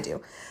is what I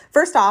do.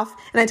 First off,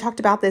 and I talked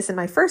about this in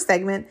my first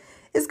segment,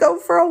 is go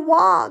for a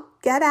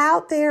walk. Get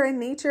out there in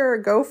nature.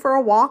 Go for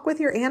a walk with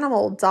your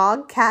animal,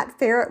 dog, cat,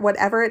 ferret,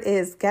 whatever it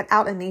is. Get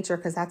out in nature,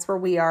 because that's where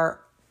we are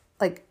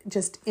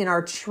just in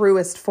our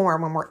truest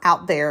form, when we're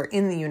out there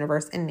in the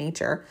universe, in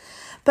nature.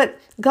 But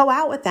go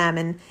out with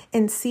them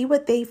and see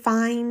what they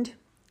find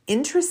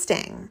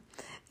interesting.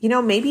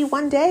 Maybe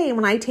one day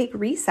when I take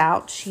Reese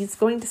out, she's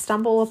going to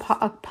stumble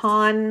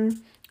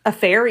upon a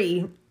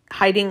fairy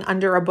hiding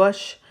under a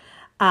bush.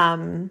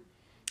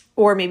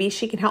 Or maybe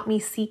she can help me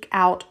seek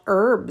out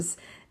herbs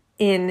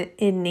in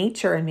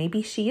nature. And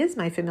maybe she is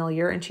my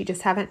familiar and she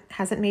just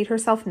hasn't made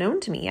herself known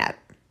to me yet.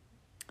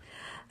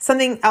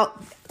 Something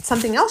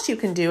else you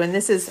can do, and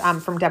this is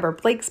from Deborah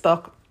Blake's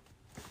book,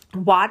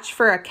 watch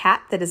for a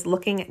cat that is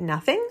looking at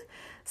nothing.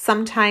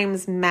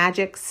 Sometimes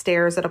magic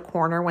stares at a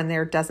corner when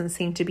there doesn't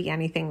seem to be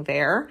anything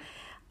there.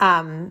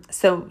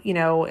 So,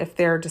 if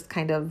they're just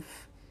kind of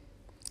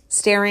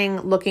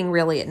staring, looking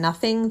really at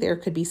nothing, there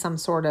could be some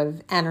sort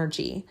of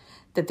energy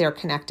that they're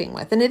connecting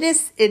with. And it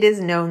is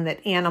known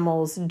that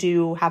animals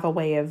do have a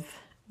way of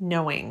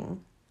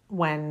knowing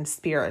when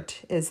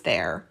spirit is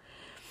there.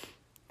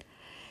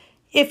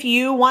 If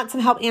you want some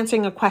help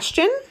answering a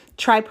question,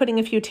 try putting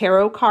a few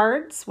tarot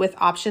cards with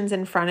options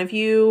in front of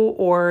you,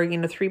 or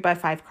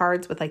 3x5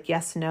 cards with like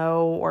yes,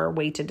 no, or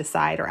wait to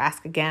decide, or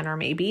ask again, or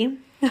maybe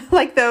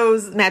like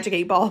those magic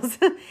 8 balls,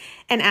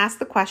 and ask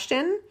the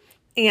question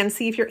and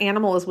see if your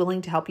animal is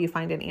willing to help you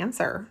find an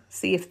answer.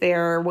 See if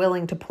they're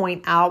willing to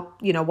point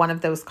out, one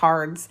of those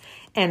cards,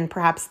 and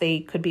perhaps they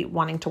could be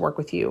wanting to work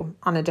with you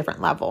on a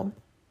different level.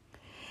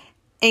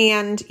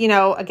 And,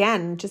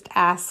 again, just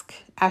ask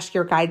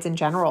your guides in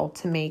general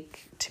to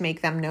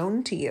make them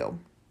known to you.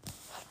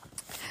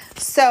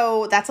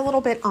 So that's a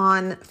little bit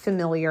on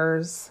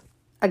familiars.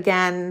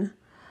 Again,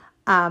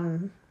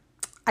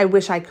 I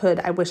wish I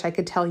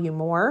could tell you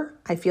more.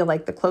 I feel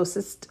like the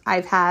closest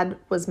I've had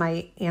was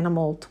my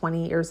animal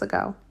 20 years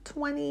ago,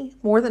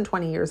 more than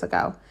 20 years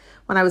ago,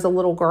 when I was a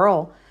little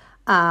girl.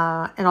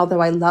 And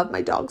although I love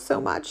my dog so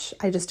much,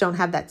 I just don't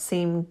have that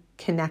same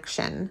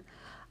connection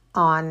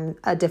on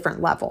a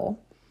different level,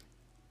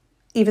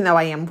 even though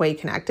I am way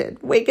connected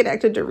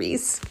to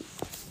Reese.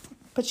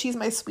 But she's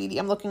my sweetie.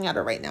 I'm looking at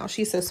her right now.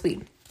 She's so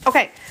sweet.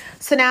 Okay,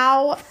 so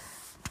now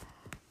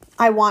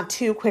I want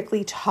to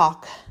quickly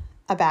talk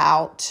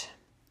about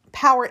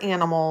power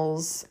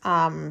animals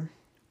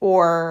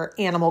or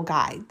animal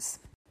guides.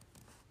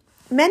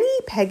 Many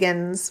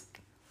pagans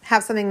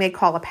have something they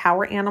call a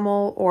power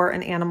animal or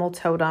an animal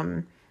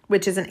totem,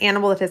 which is an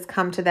animal that has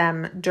come to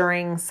them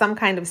during some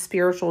kind of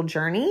spiritual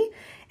journey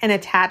and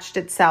attached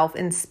itself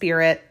in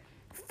spirit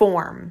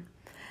form.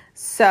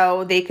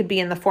 So they could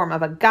be in the form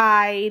of a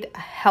guide, a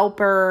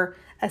helper,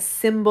 a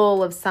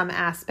symbol of some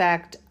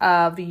aspect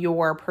of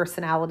your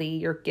personality,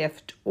 your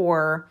gift,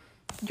 or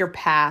your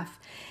path.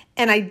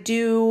 And I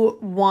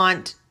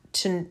want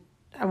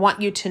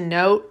you to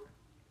note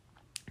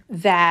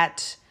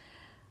that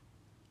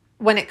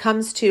when it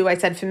comes to, I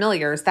said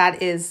familiars,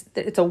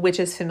 it's a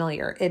witch's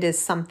familiar. It is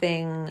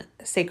something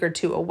sacred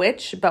to a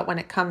witch, but when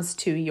it comes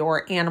to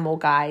your animal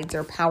guides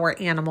or power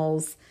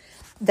animals,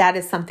 that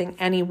is something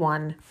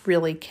anyone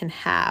really can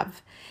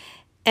have.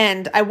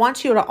 And I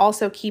want you to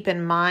also keep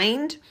in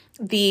mind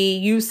the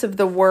use of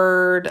the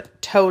word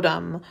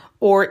totem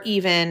or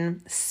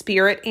even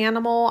spirit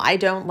animal. I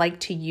don't like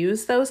to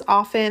use those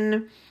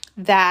often.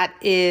 That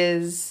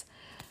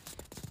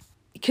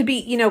could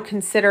be,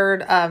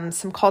 considered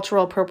some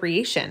cultural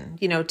appropriation,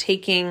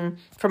 taking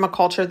from a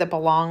culture that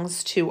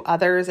belongs to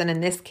others. And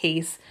in this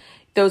case,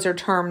 those are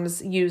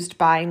terms used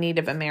by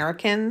Native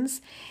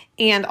Americans.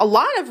 And a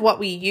lot of what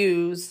we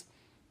use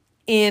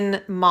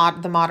in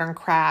the modern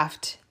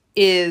craft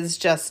is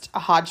just a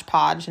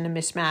hodgepodge and a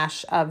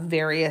mishmash of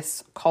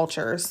various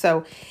cultures.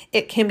 So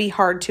it can be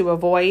hard to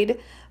avoid,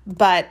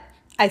 but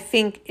I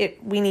think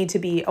we need to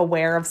be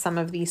aware of some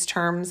of these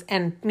terms.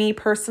 And me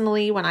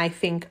personally, when I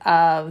think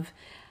of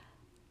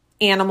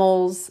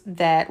animals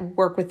that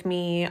work with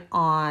me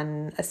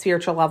on a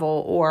spiritual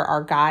level or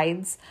are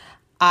guides,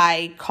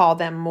 I call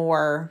them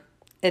more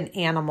an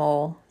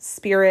animal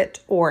spirit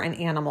or an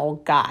animal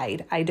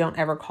guide. I don't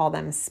ever call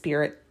them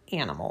spirit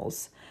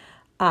animals.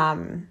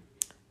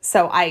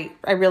 So I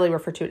really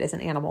refer to it as an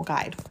animal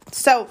guide.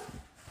 So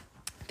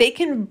they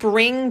can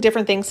bring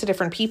different things to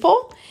different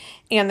people,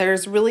 and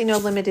there's really no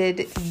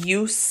limited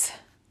use.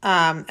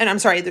 And I'm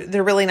sorry,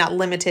 they're really not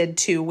limited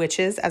to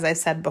witches. As I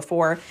said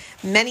before,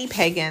 many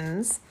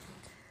pagans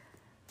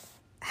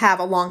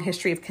have a long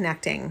history of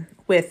connecting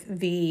with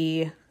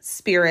the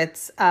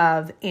spirits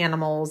of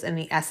animals and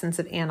the essence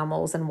of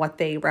animals and what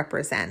they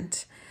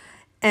represent.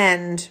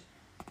 And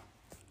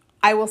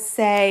I will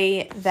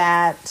say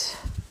that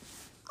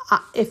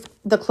if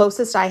the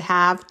closest I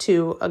have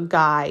to a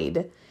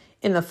guide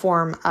in the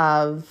form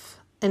of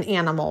an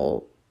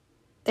animal,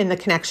 in the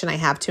connection I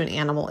have to an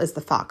animal, is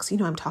the fox.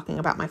 I'm talking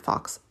about my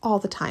fox all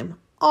the time.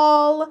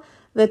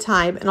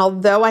 And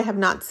although I have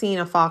not seen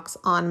a fox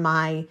on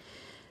my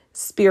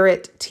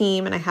spirit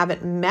team and I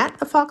haven't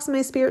met a fox in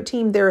my spirit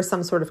team, there is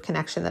some sort of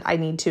connection that I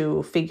need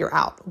to figure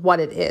out what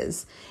it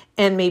is.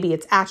 And maybe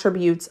it's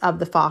attributes of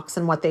the fox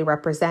and what they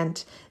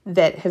represent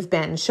that have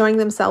been showing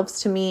themselves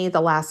to me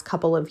the last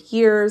couple of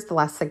years, the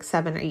last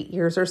 7 or 8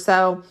 years or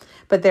so.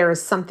 But there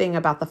is something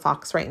about the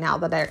fox right now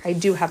that I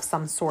do have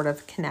some sort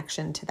of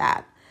connection to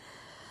that.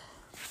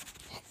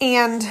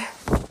 And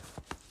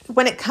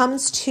when it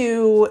comes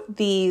to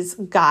these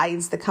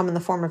guides that come in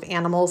the form of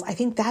animals, I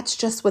think that's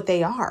just what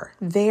they are.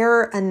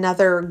 They're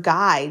another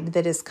guide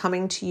that is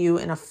coming to you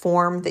in a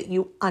form that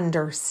you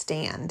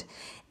understand,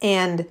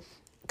 and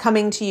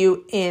coming to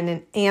you in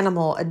an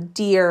animal, a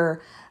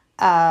deer,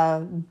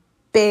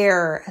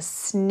 bear, a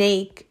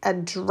snake, a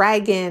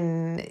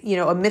dragon,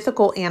 a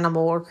mythical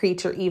animal or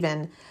creature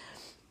even,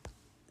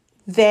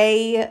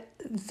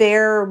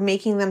 they're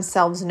making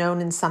themselves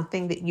known in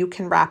something that you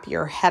can wrap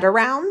your head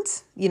around,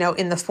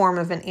 in the form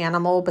of an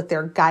animal, but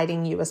they're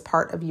guiding you as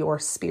part of your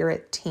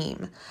spirit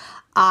team.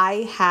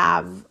 I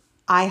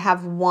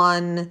have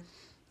one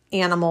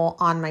animal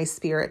on my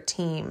spirit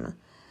team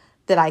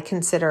that I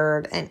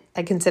consider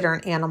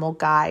an animal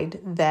guide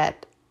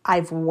that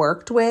I've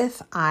worked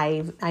with.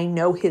 I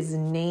know his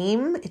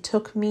name. It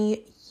took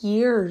me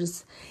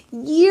years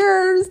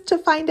to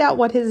find out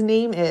what his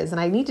name is. And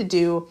I need to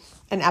do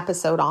an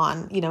episode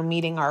on,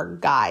 meeting our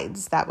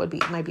guides.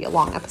 Might be a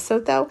long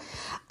episode though.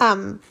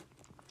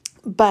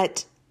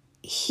 But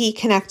he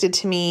connected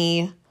to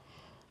me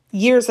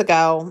years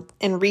ago,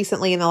 and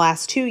recently in the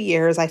last 2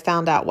 years, I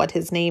found out what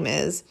his name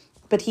is,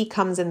 but he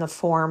comes in the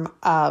form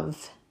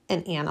of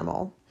an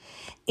animal.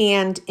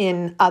 And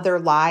in other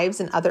lives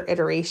and other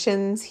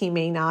iterations, he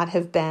may not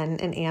have been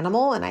an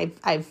animal. And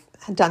I've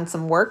done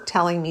some work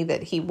telling me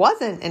that he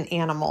wasn't an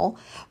animal,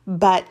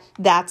 but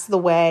that's the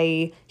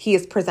way he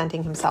is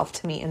presenting himself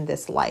to me in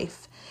this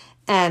life.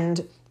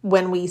 And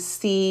when we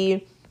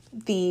see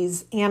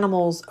these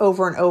animals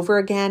over and over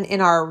again in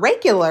our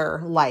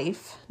regular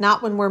life,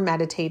 not when we're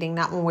meditating,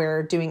 not when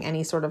we're doing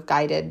any sort of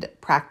guided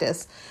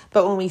practice,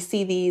 but when we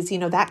see these,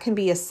 that can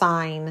be a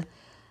sign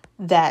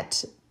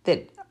that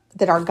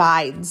our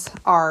guides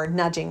are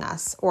nudging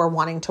us or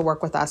wanting to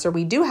work with us, or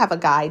we do have a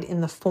guide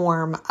in the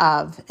form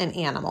of an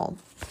animal.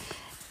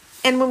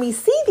 And when we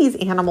see these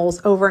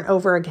animals over and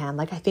over again,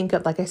 like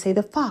I say,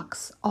 the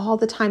fox all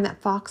the time, that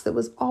fox that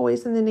was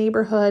always in the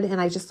neighborhood. And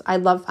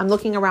I'm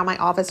looking around my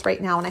office right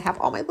now and I have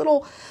all my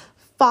little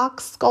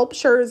fox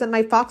sculptures and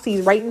my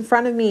foxies right in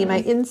front of me, my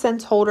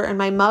incense holder and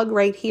my mug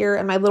right here,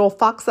 and my little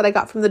fox that I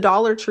got from the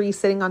Dollar Tree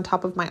sitting on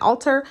top of my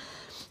altar.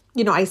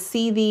 I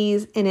see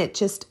these and it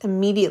just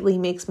immediately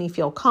makes me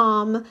feel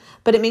calm,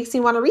 but it makes me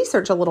want to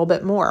research a little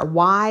bit more.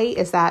 Why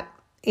has this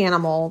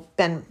animal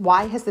been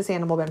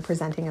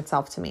presenting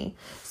itself to me?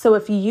 So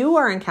if you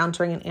are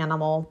encountering an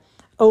animal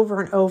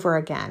over and over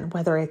again,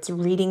 whether it's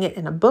reading it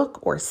in a book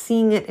or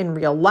seeing it in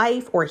real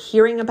life or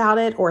hearing about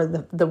it, or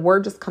the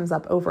word just comes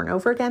up over and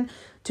over again,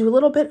 do a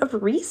little bit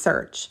of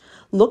research.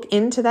 Look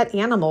into that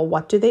animal.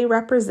 What do they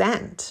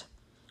represent?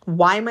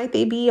 Why might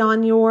they be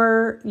on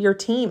your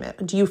team?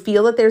 Do you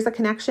feel that there's a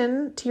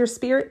connection to your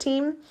spirit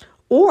team?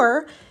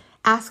 Or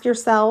ask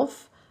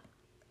yourself,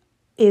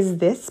 is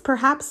this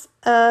perhaps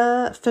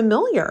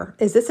familiar?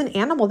 Is this an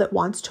animal that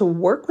wants to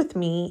work with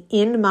me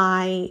in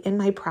my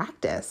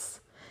practice,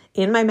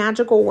 in my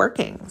magical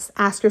workings?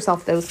 Ask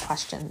yourself those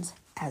questions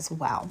as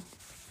well.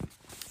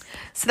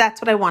 So that's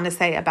what I want to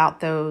say about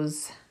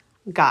those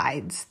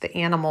guides, the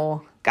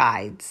animal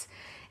guides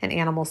and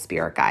animal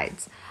spirit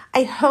guides.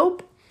 I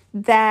hope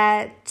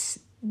that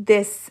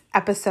this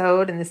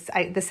episode and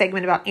the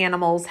segment about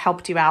animals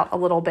helped you out a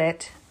little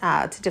bit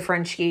to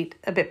differentiate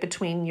a bit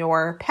between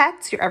your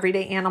pets, your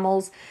everyday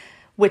animals,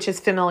 which is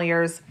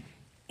familiars,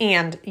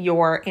 and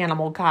your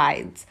animal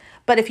guides.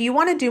 But if you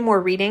want to do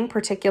more reading,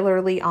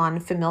 particularly on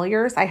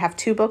familiars, I have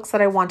 2 books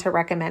that I want to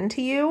recommend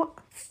to you.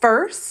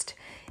 First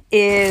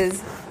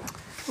is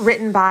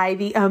written by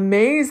the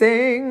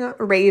amazing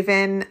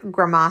Raven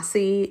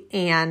Grimassi,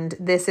 and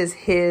this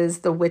is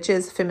The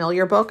Witch's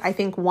Familiar book. I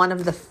think one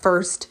of the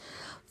first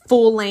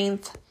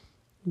full-length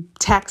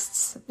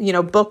texts,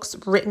 books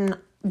written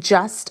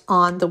just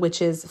on the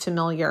Witch's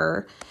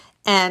Familiar,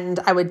 and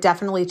I would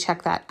definitely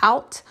check that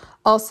out.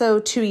 Also,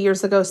 2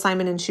 years ago,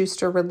 Simon &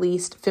 Schuster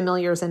released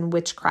Familiars and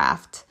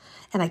Witchcraft,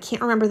 and I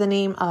can't remember the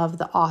name of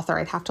the author.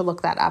 I'd have to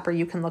look that up, or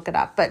you can look it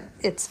up, but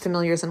it's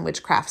Familiars and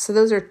Witchcraft. So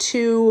those are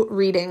 2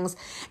 readings.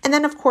 And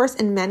then, of course,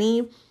 in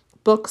many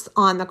books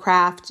on the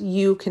craft,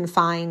 you can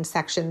find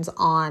sections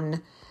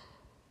on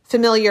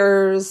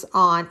familiars,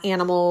 on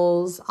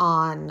animals,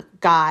 on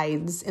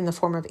guides in the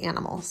form of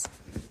animals.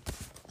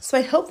 So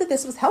I hope that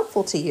this was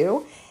helpful to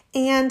you.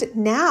 And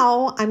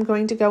now I'm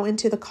going to go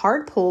into the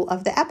card pull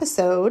of the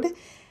episode,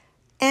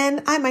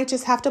 and I might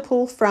just have to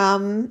pull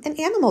from an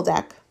animal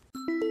deck.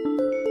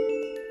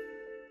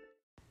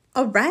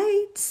 All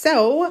right,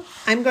 so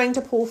I'm going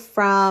to pull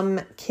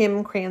from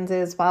Kim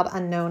Kranz's Wild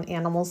Unknown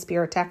Animal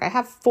Spirit deck. I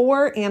have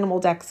 4 animal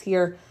decks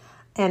here,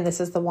 and this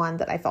is the one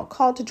that I felt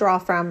called to draw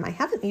from. I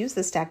haven't used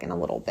this deck in a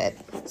little bit,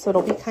 so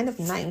it'll be kind of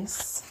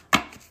nice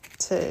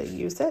to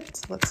use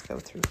it. Let's go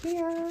through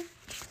here,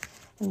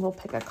 and we'll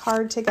pick a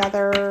card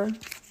together.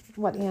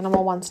 What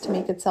animal wants to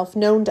make itself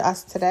known to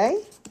us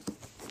today?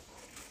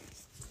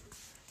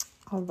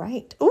 All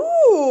right.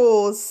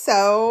 Ooh,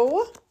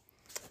 so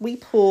we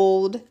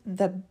pulled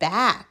the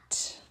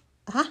bat.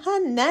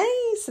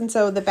 Nice. And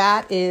so the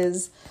bat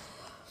is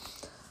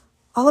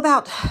all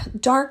about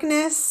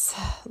darkness,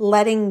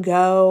 letting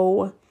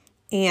go,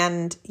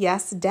 and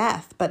yes,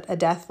 death, but a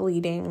death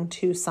leading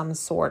to some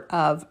sort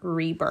of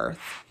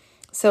rebirth.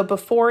 So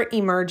before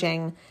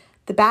emerging,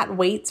 the bat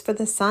waits for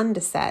the sun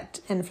to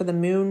set and for the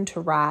moon to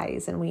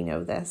rise, and we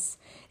know this.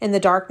 In the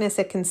darkness,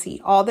 it can see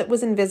all that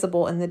was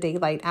invisible in the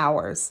daylight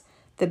hours.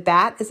 The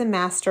bat is a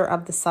master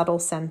of the subtle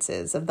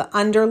senses, of the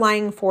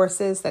underlying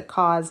forces that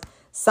cause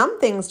some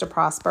things to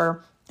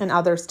prosper and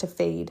others to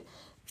fade.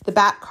 The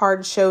bat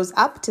card shows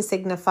up to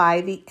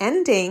signify the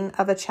ending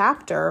of a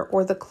chapter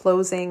or the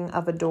closing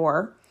of a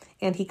door,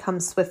 and he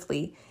comes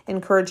swiftly,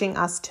 encouraging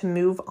us to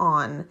move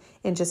on.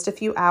 In just a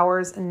few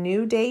hours, a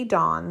new day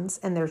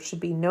dawns, and there should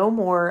be no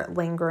more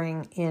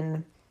lingering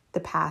in the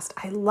past.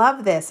 I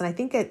love this, and I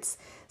think it's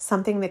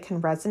something that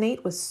can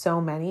resonate with so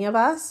many of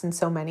us and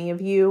so many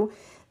of you,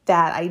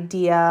 that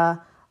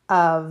idea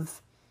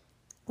of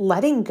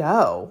letting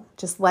go,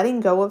 just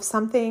letting go of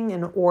something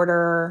in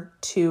order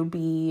to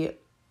be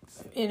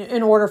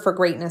in order for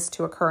greatness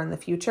to occur in the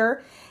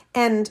future.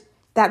 And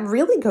that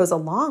really goes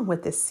along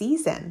with this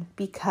season,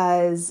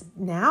 because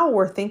now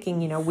we're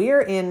thinking,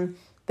 we're in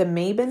the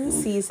Mabon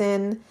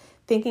season,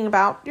 thinking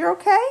about, you're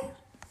okay?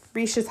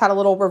 Reese just had a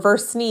little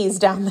reverse sneeze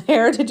down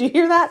there. Did you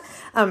hear that?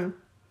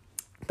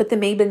 But the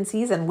Mabon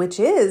season, which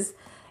is,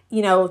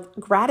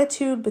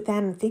 gratitude, but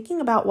then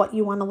thinking about what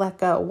you want to let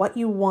go, what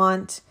you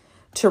want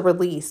to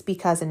release,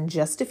 because in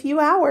just a few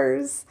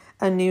hours,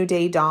 a new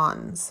day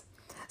dawns.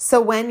 So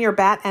when your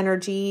bat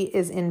energy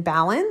is in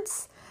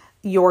balance,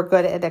 you're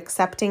good at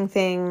accepting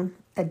things,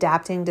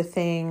 adapting to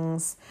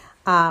things,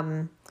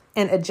 and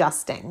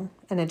adjusting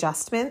and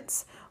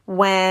adjustments.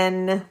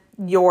 When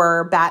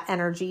your bat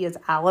energy is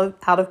out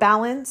of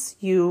balance,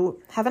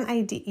 you have an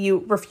idea,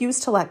 you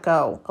refuse to let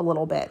go a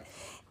little bit,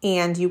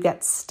 and you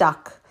get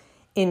stuck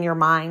in your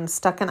mind,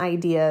 stuck in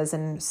ideas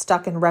and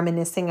stuck in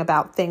reminiscing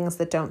about things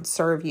that don't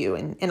serve you.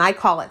 And I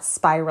call it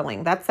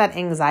spiraling. That's that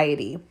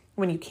anxiety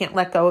when you can't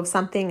let go of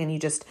something and you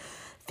just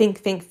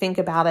think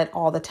about it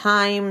all the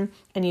time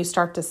and you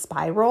start to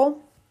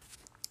spiral.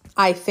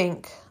 I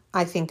think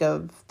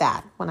of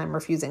that when I'm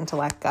refusing to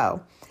let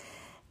go.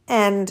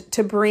 And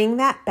to bring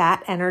that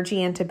bat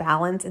energy into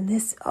balance, and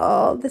this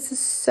is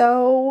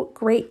so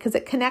great because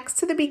it connects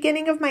to the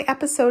beginning of my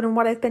episode and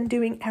what I've been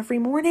doing every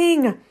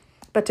morning.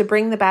 But to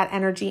bring the bat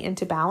energy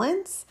into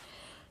balance,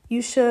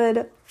 you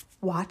should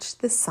watch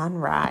the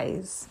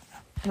sunrise.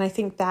 And I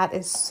think that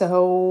is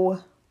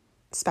so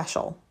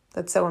special.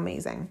 That's so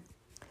amazing.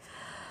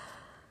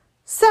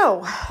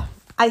 So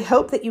I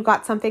hope that you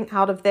got something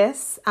out of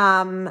this.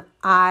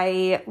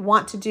 I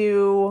want to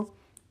do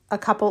a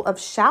couple of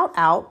shout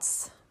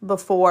outs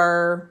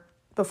before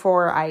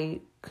I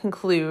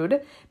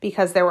conclude,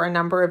 because there were a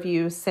number of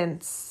you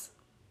since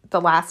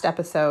the last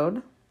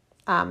episode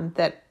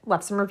that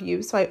left some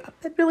reviews. So I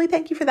really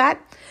thank you for that.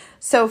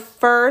 So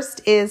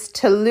first is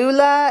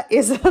Tallulah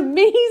is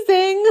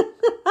amazing.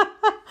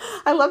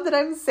 I love that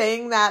I'm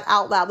saying that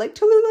out loud. Like,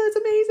 Tallulah is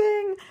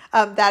amazing.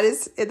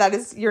 That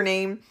is your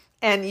name.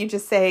 And you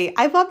just say,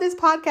 I love this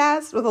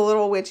podcast with a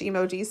little witch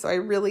emoji. So I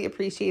really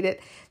appreciate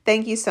it.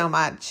 Thank you so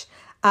much.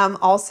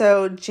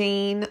 Also,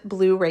 Jane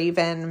Blue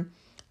Raven,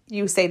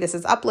 you say this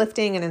is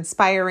uplifting and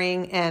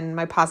inspiring and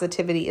my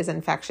positivity is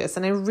infectious.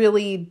 And I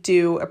really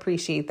do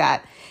appreciate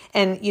that.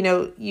 And,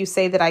 you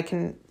say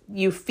that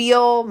you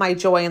feel my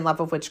joy and love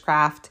of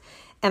witchcraft.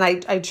 And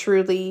I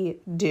truly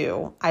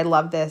do. I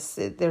love this.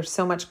 There's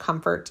so much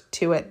comfort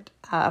to it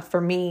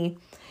for me.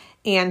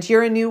 And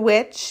you're a new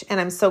witch,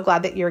 and I'm so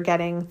glad that you're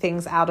getting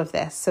things out of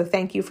this. So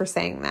thank you for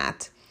saying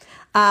that.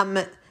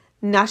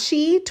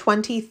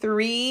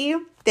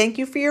 Nushi23, thank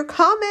you for your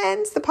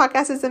comments. The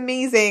podcast is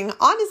amazing.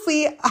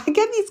 Honestly, I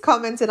get these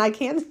comments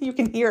and you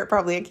can hear it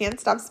probably. I can't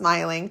stop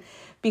smiling,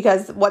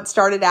 because what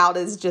started out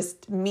as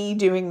just me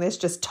doing this,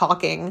 just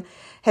talking,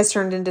 has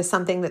turned into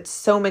something that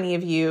so many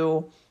of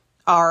you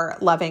are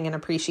loving and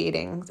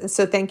appreciating.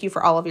 So thank you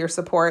for all of your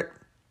support.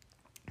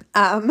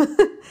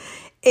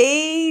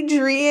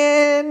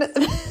 Adrian,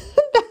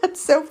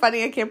 that's so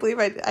funny. I can't believe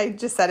I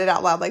just said it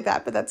out loud like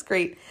that, but that's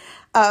great.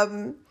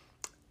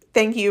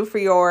 Thank you for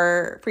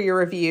your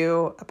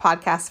review, a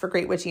podcast for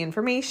great witchy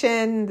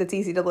information that's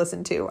easy to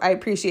listen to. I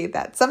appreciate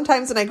that.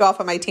 Sometimes when I go off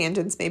on my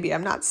tangents, maybe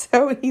I'm not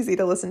so easy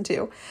to listen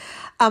to.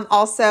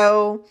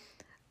 Also,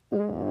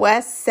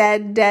 Wes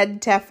said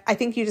dead Tef. I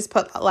think you just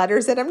put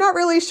letters in. I'm not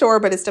really sure,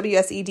 but it's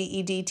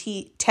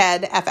WSEDEDT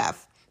Ted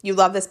FF. You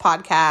love this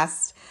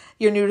podcast.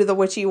 You're new to the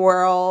witchy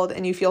world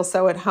and you feel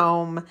so at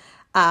home.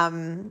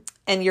 And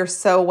you're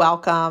so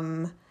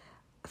welcome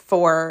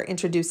for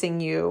introducing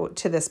you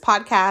to this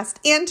podcast,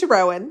 and to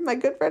Rowan, my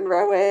good friend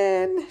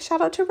Rowan.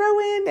 Shout out to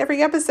Rowan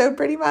every episode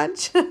pretty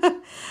much.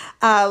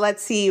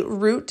 Let's see.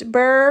 Root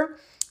Burr,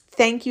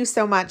 thank you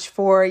so much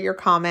for your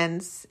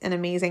comments. An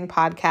amazing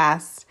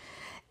podcast.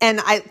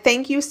 And I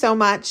thank you so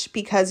much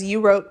because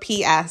you wrote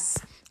PS.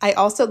 I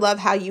also love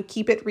how you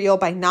keep it real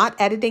by not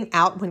editing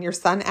out when your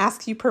son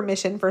asks you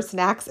permission for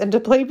snacks and to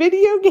play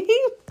video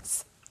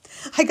games.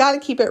 I got to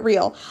keep it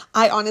real.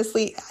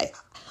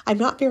 I'm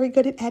not very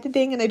good at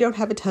editing and I don't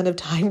have a ton of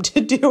time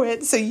to do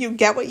it. So you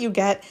get what you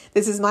get.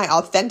 This is my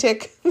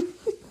authentic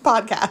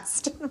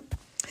podcast.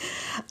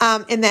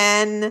 And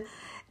then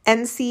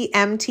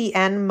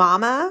NCMTN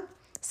Mama,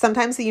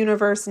 sometimes the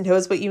universe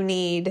knows what you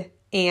need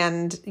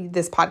and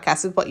this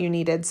podcast is what you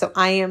needed. So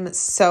I am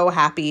so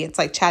happy. It's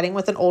like chatting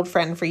with an old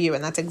friend for you.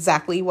 And that's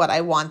exactly what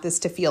I want this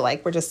to feel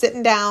like. We're just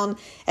sitting down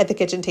at the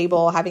kitchen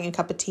table, having a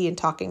cup of tea and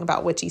talking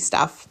about witchy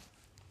stuff.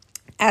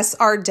 S.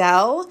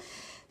 Ardell,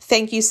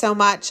 thank you so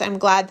much. I'm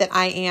glad that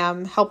I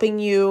am helping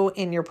you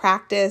in your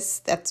practice.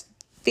 That's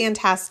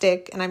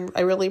fantastic. And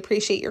I really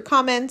appreciate your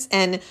comments.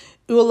 And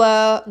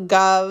Ula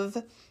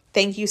Gov,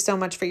 thank you so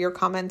much for your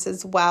comments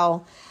as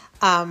well.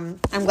 I'm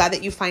glad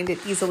that you find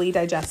it easily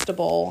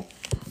digestible.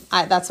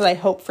 That's what I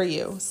hope for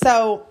you.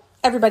 So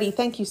everybody,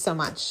 thank you so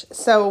much.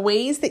 So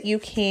ways that you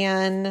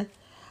can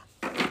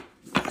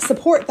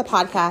support the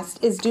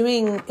podcast is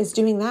doing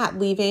that,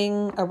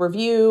 leaving a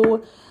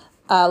review,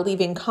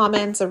 leaving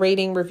comments, a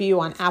rating review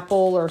on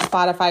Apple or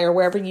Spotify or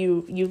wherever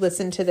you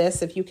listen to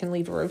this. If you can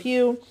leave a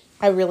review,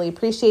 I really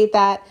appreciate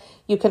that.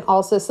 You can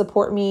also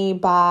support me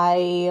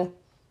by,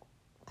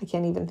 I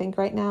can't even think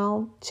right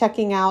now,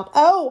 checking out,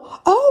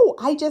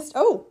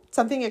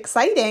 something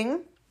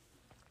exciting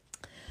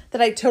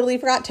that I totally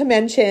forgot to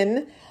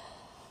mention.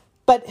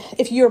 But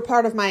if you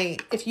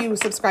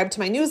subscribe to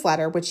my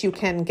newsletter, which you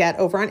can get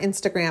over on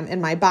Instagram in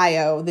my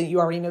bio, that you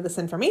already know this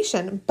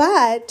information,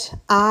 but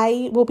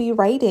I will be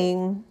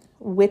writing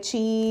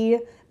witchy,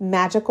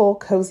 magical,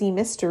 cozy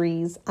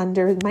mysteries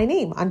under my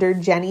name, under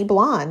Jenny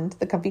Blonde,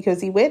 the Comfy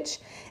Cozy Witch.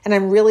 And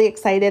I'm really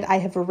excited. I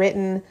have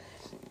written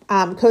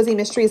cozy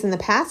mysteries in the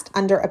past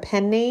under a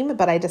pen name,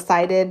 but I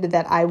decided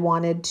that I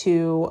wanted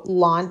to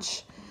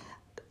launch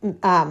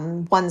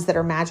ones that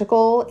are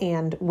magical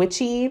and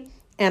witchy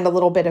and a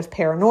little bit of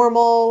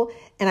paranormal.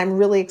 And I'm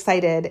really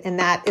excited. And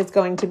that is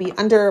going to be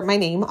under my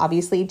name,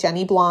 obviously,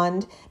 Jenny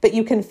Blonde. But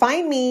you can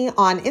find me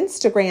on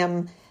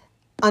Instagram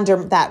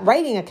under that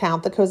writing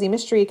account, the Cozy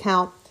Mystery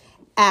account,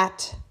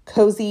 at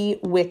Cozy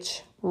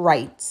Witch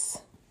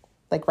Writes,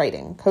 like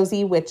writing,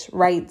 Cozy Witch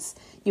Writes.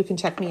 You can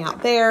check me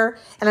out there.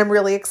 And I'm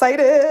really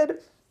excited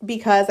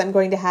because I'm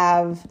going to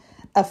have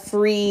a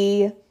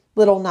free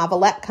little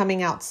novelette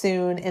coming out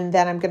soon. And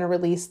then I'm going to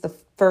release the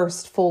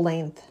first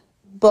full-length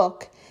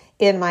book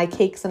in my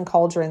Cakes and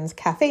Cauldrons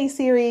Cafe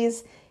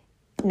series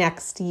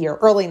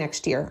early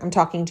next year. I'm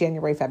talking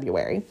January,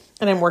 February.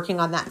 And I'm working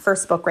on that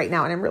first book right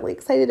now. And I'm really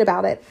excited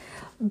about it.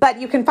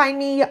 But you can find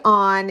me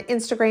on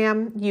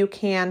Instagram. You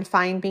can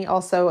find me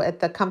also at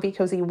the Comfy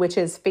Cozy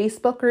Witches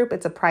Facebook group.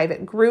 It's a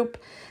private group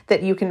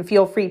that you can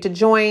feel free to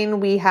join.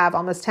 We have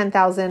almost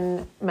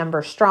 10,000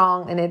 members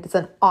strong, and it's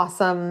an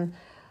awesome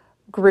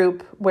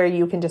group where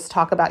you can just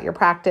talk about your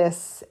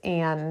practice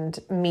and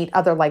meet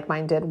other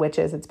like-minded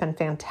witches. It's been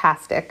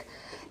fantastic.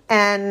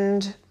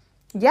 And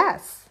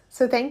yes,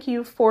 so thank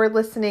you for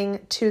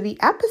listening to the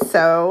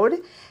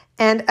episode.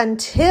 And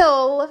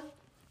until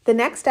the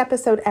next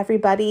episode,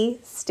 everybody,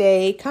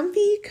 stay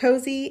comfy,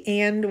 cozy,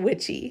 and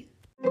witchy.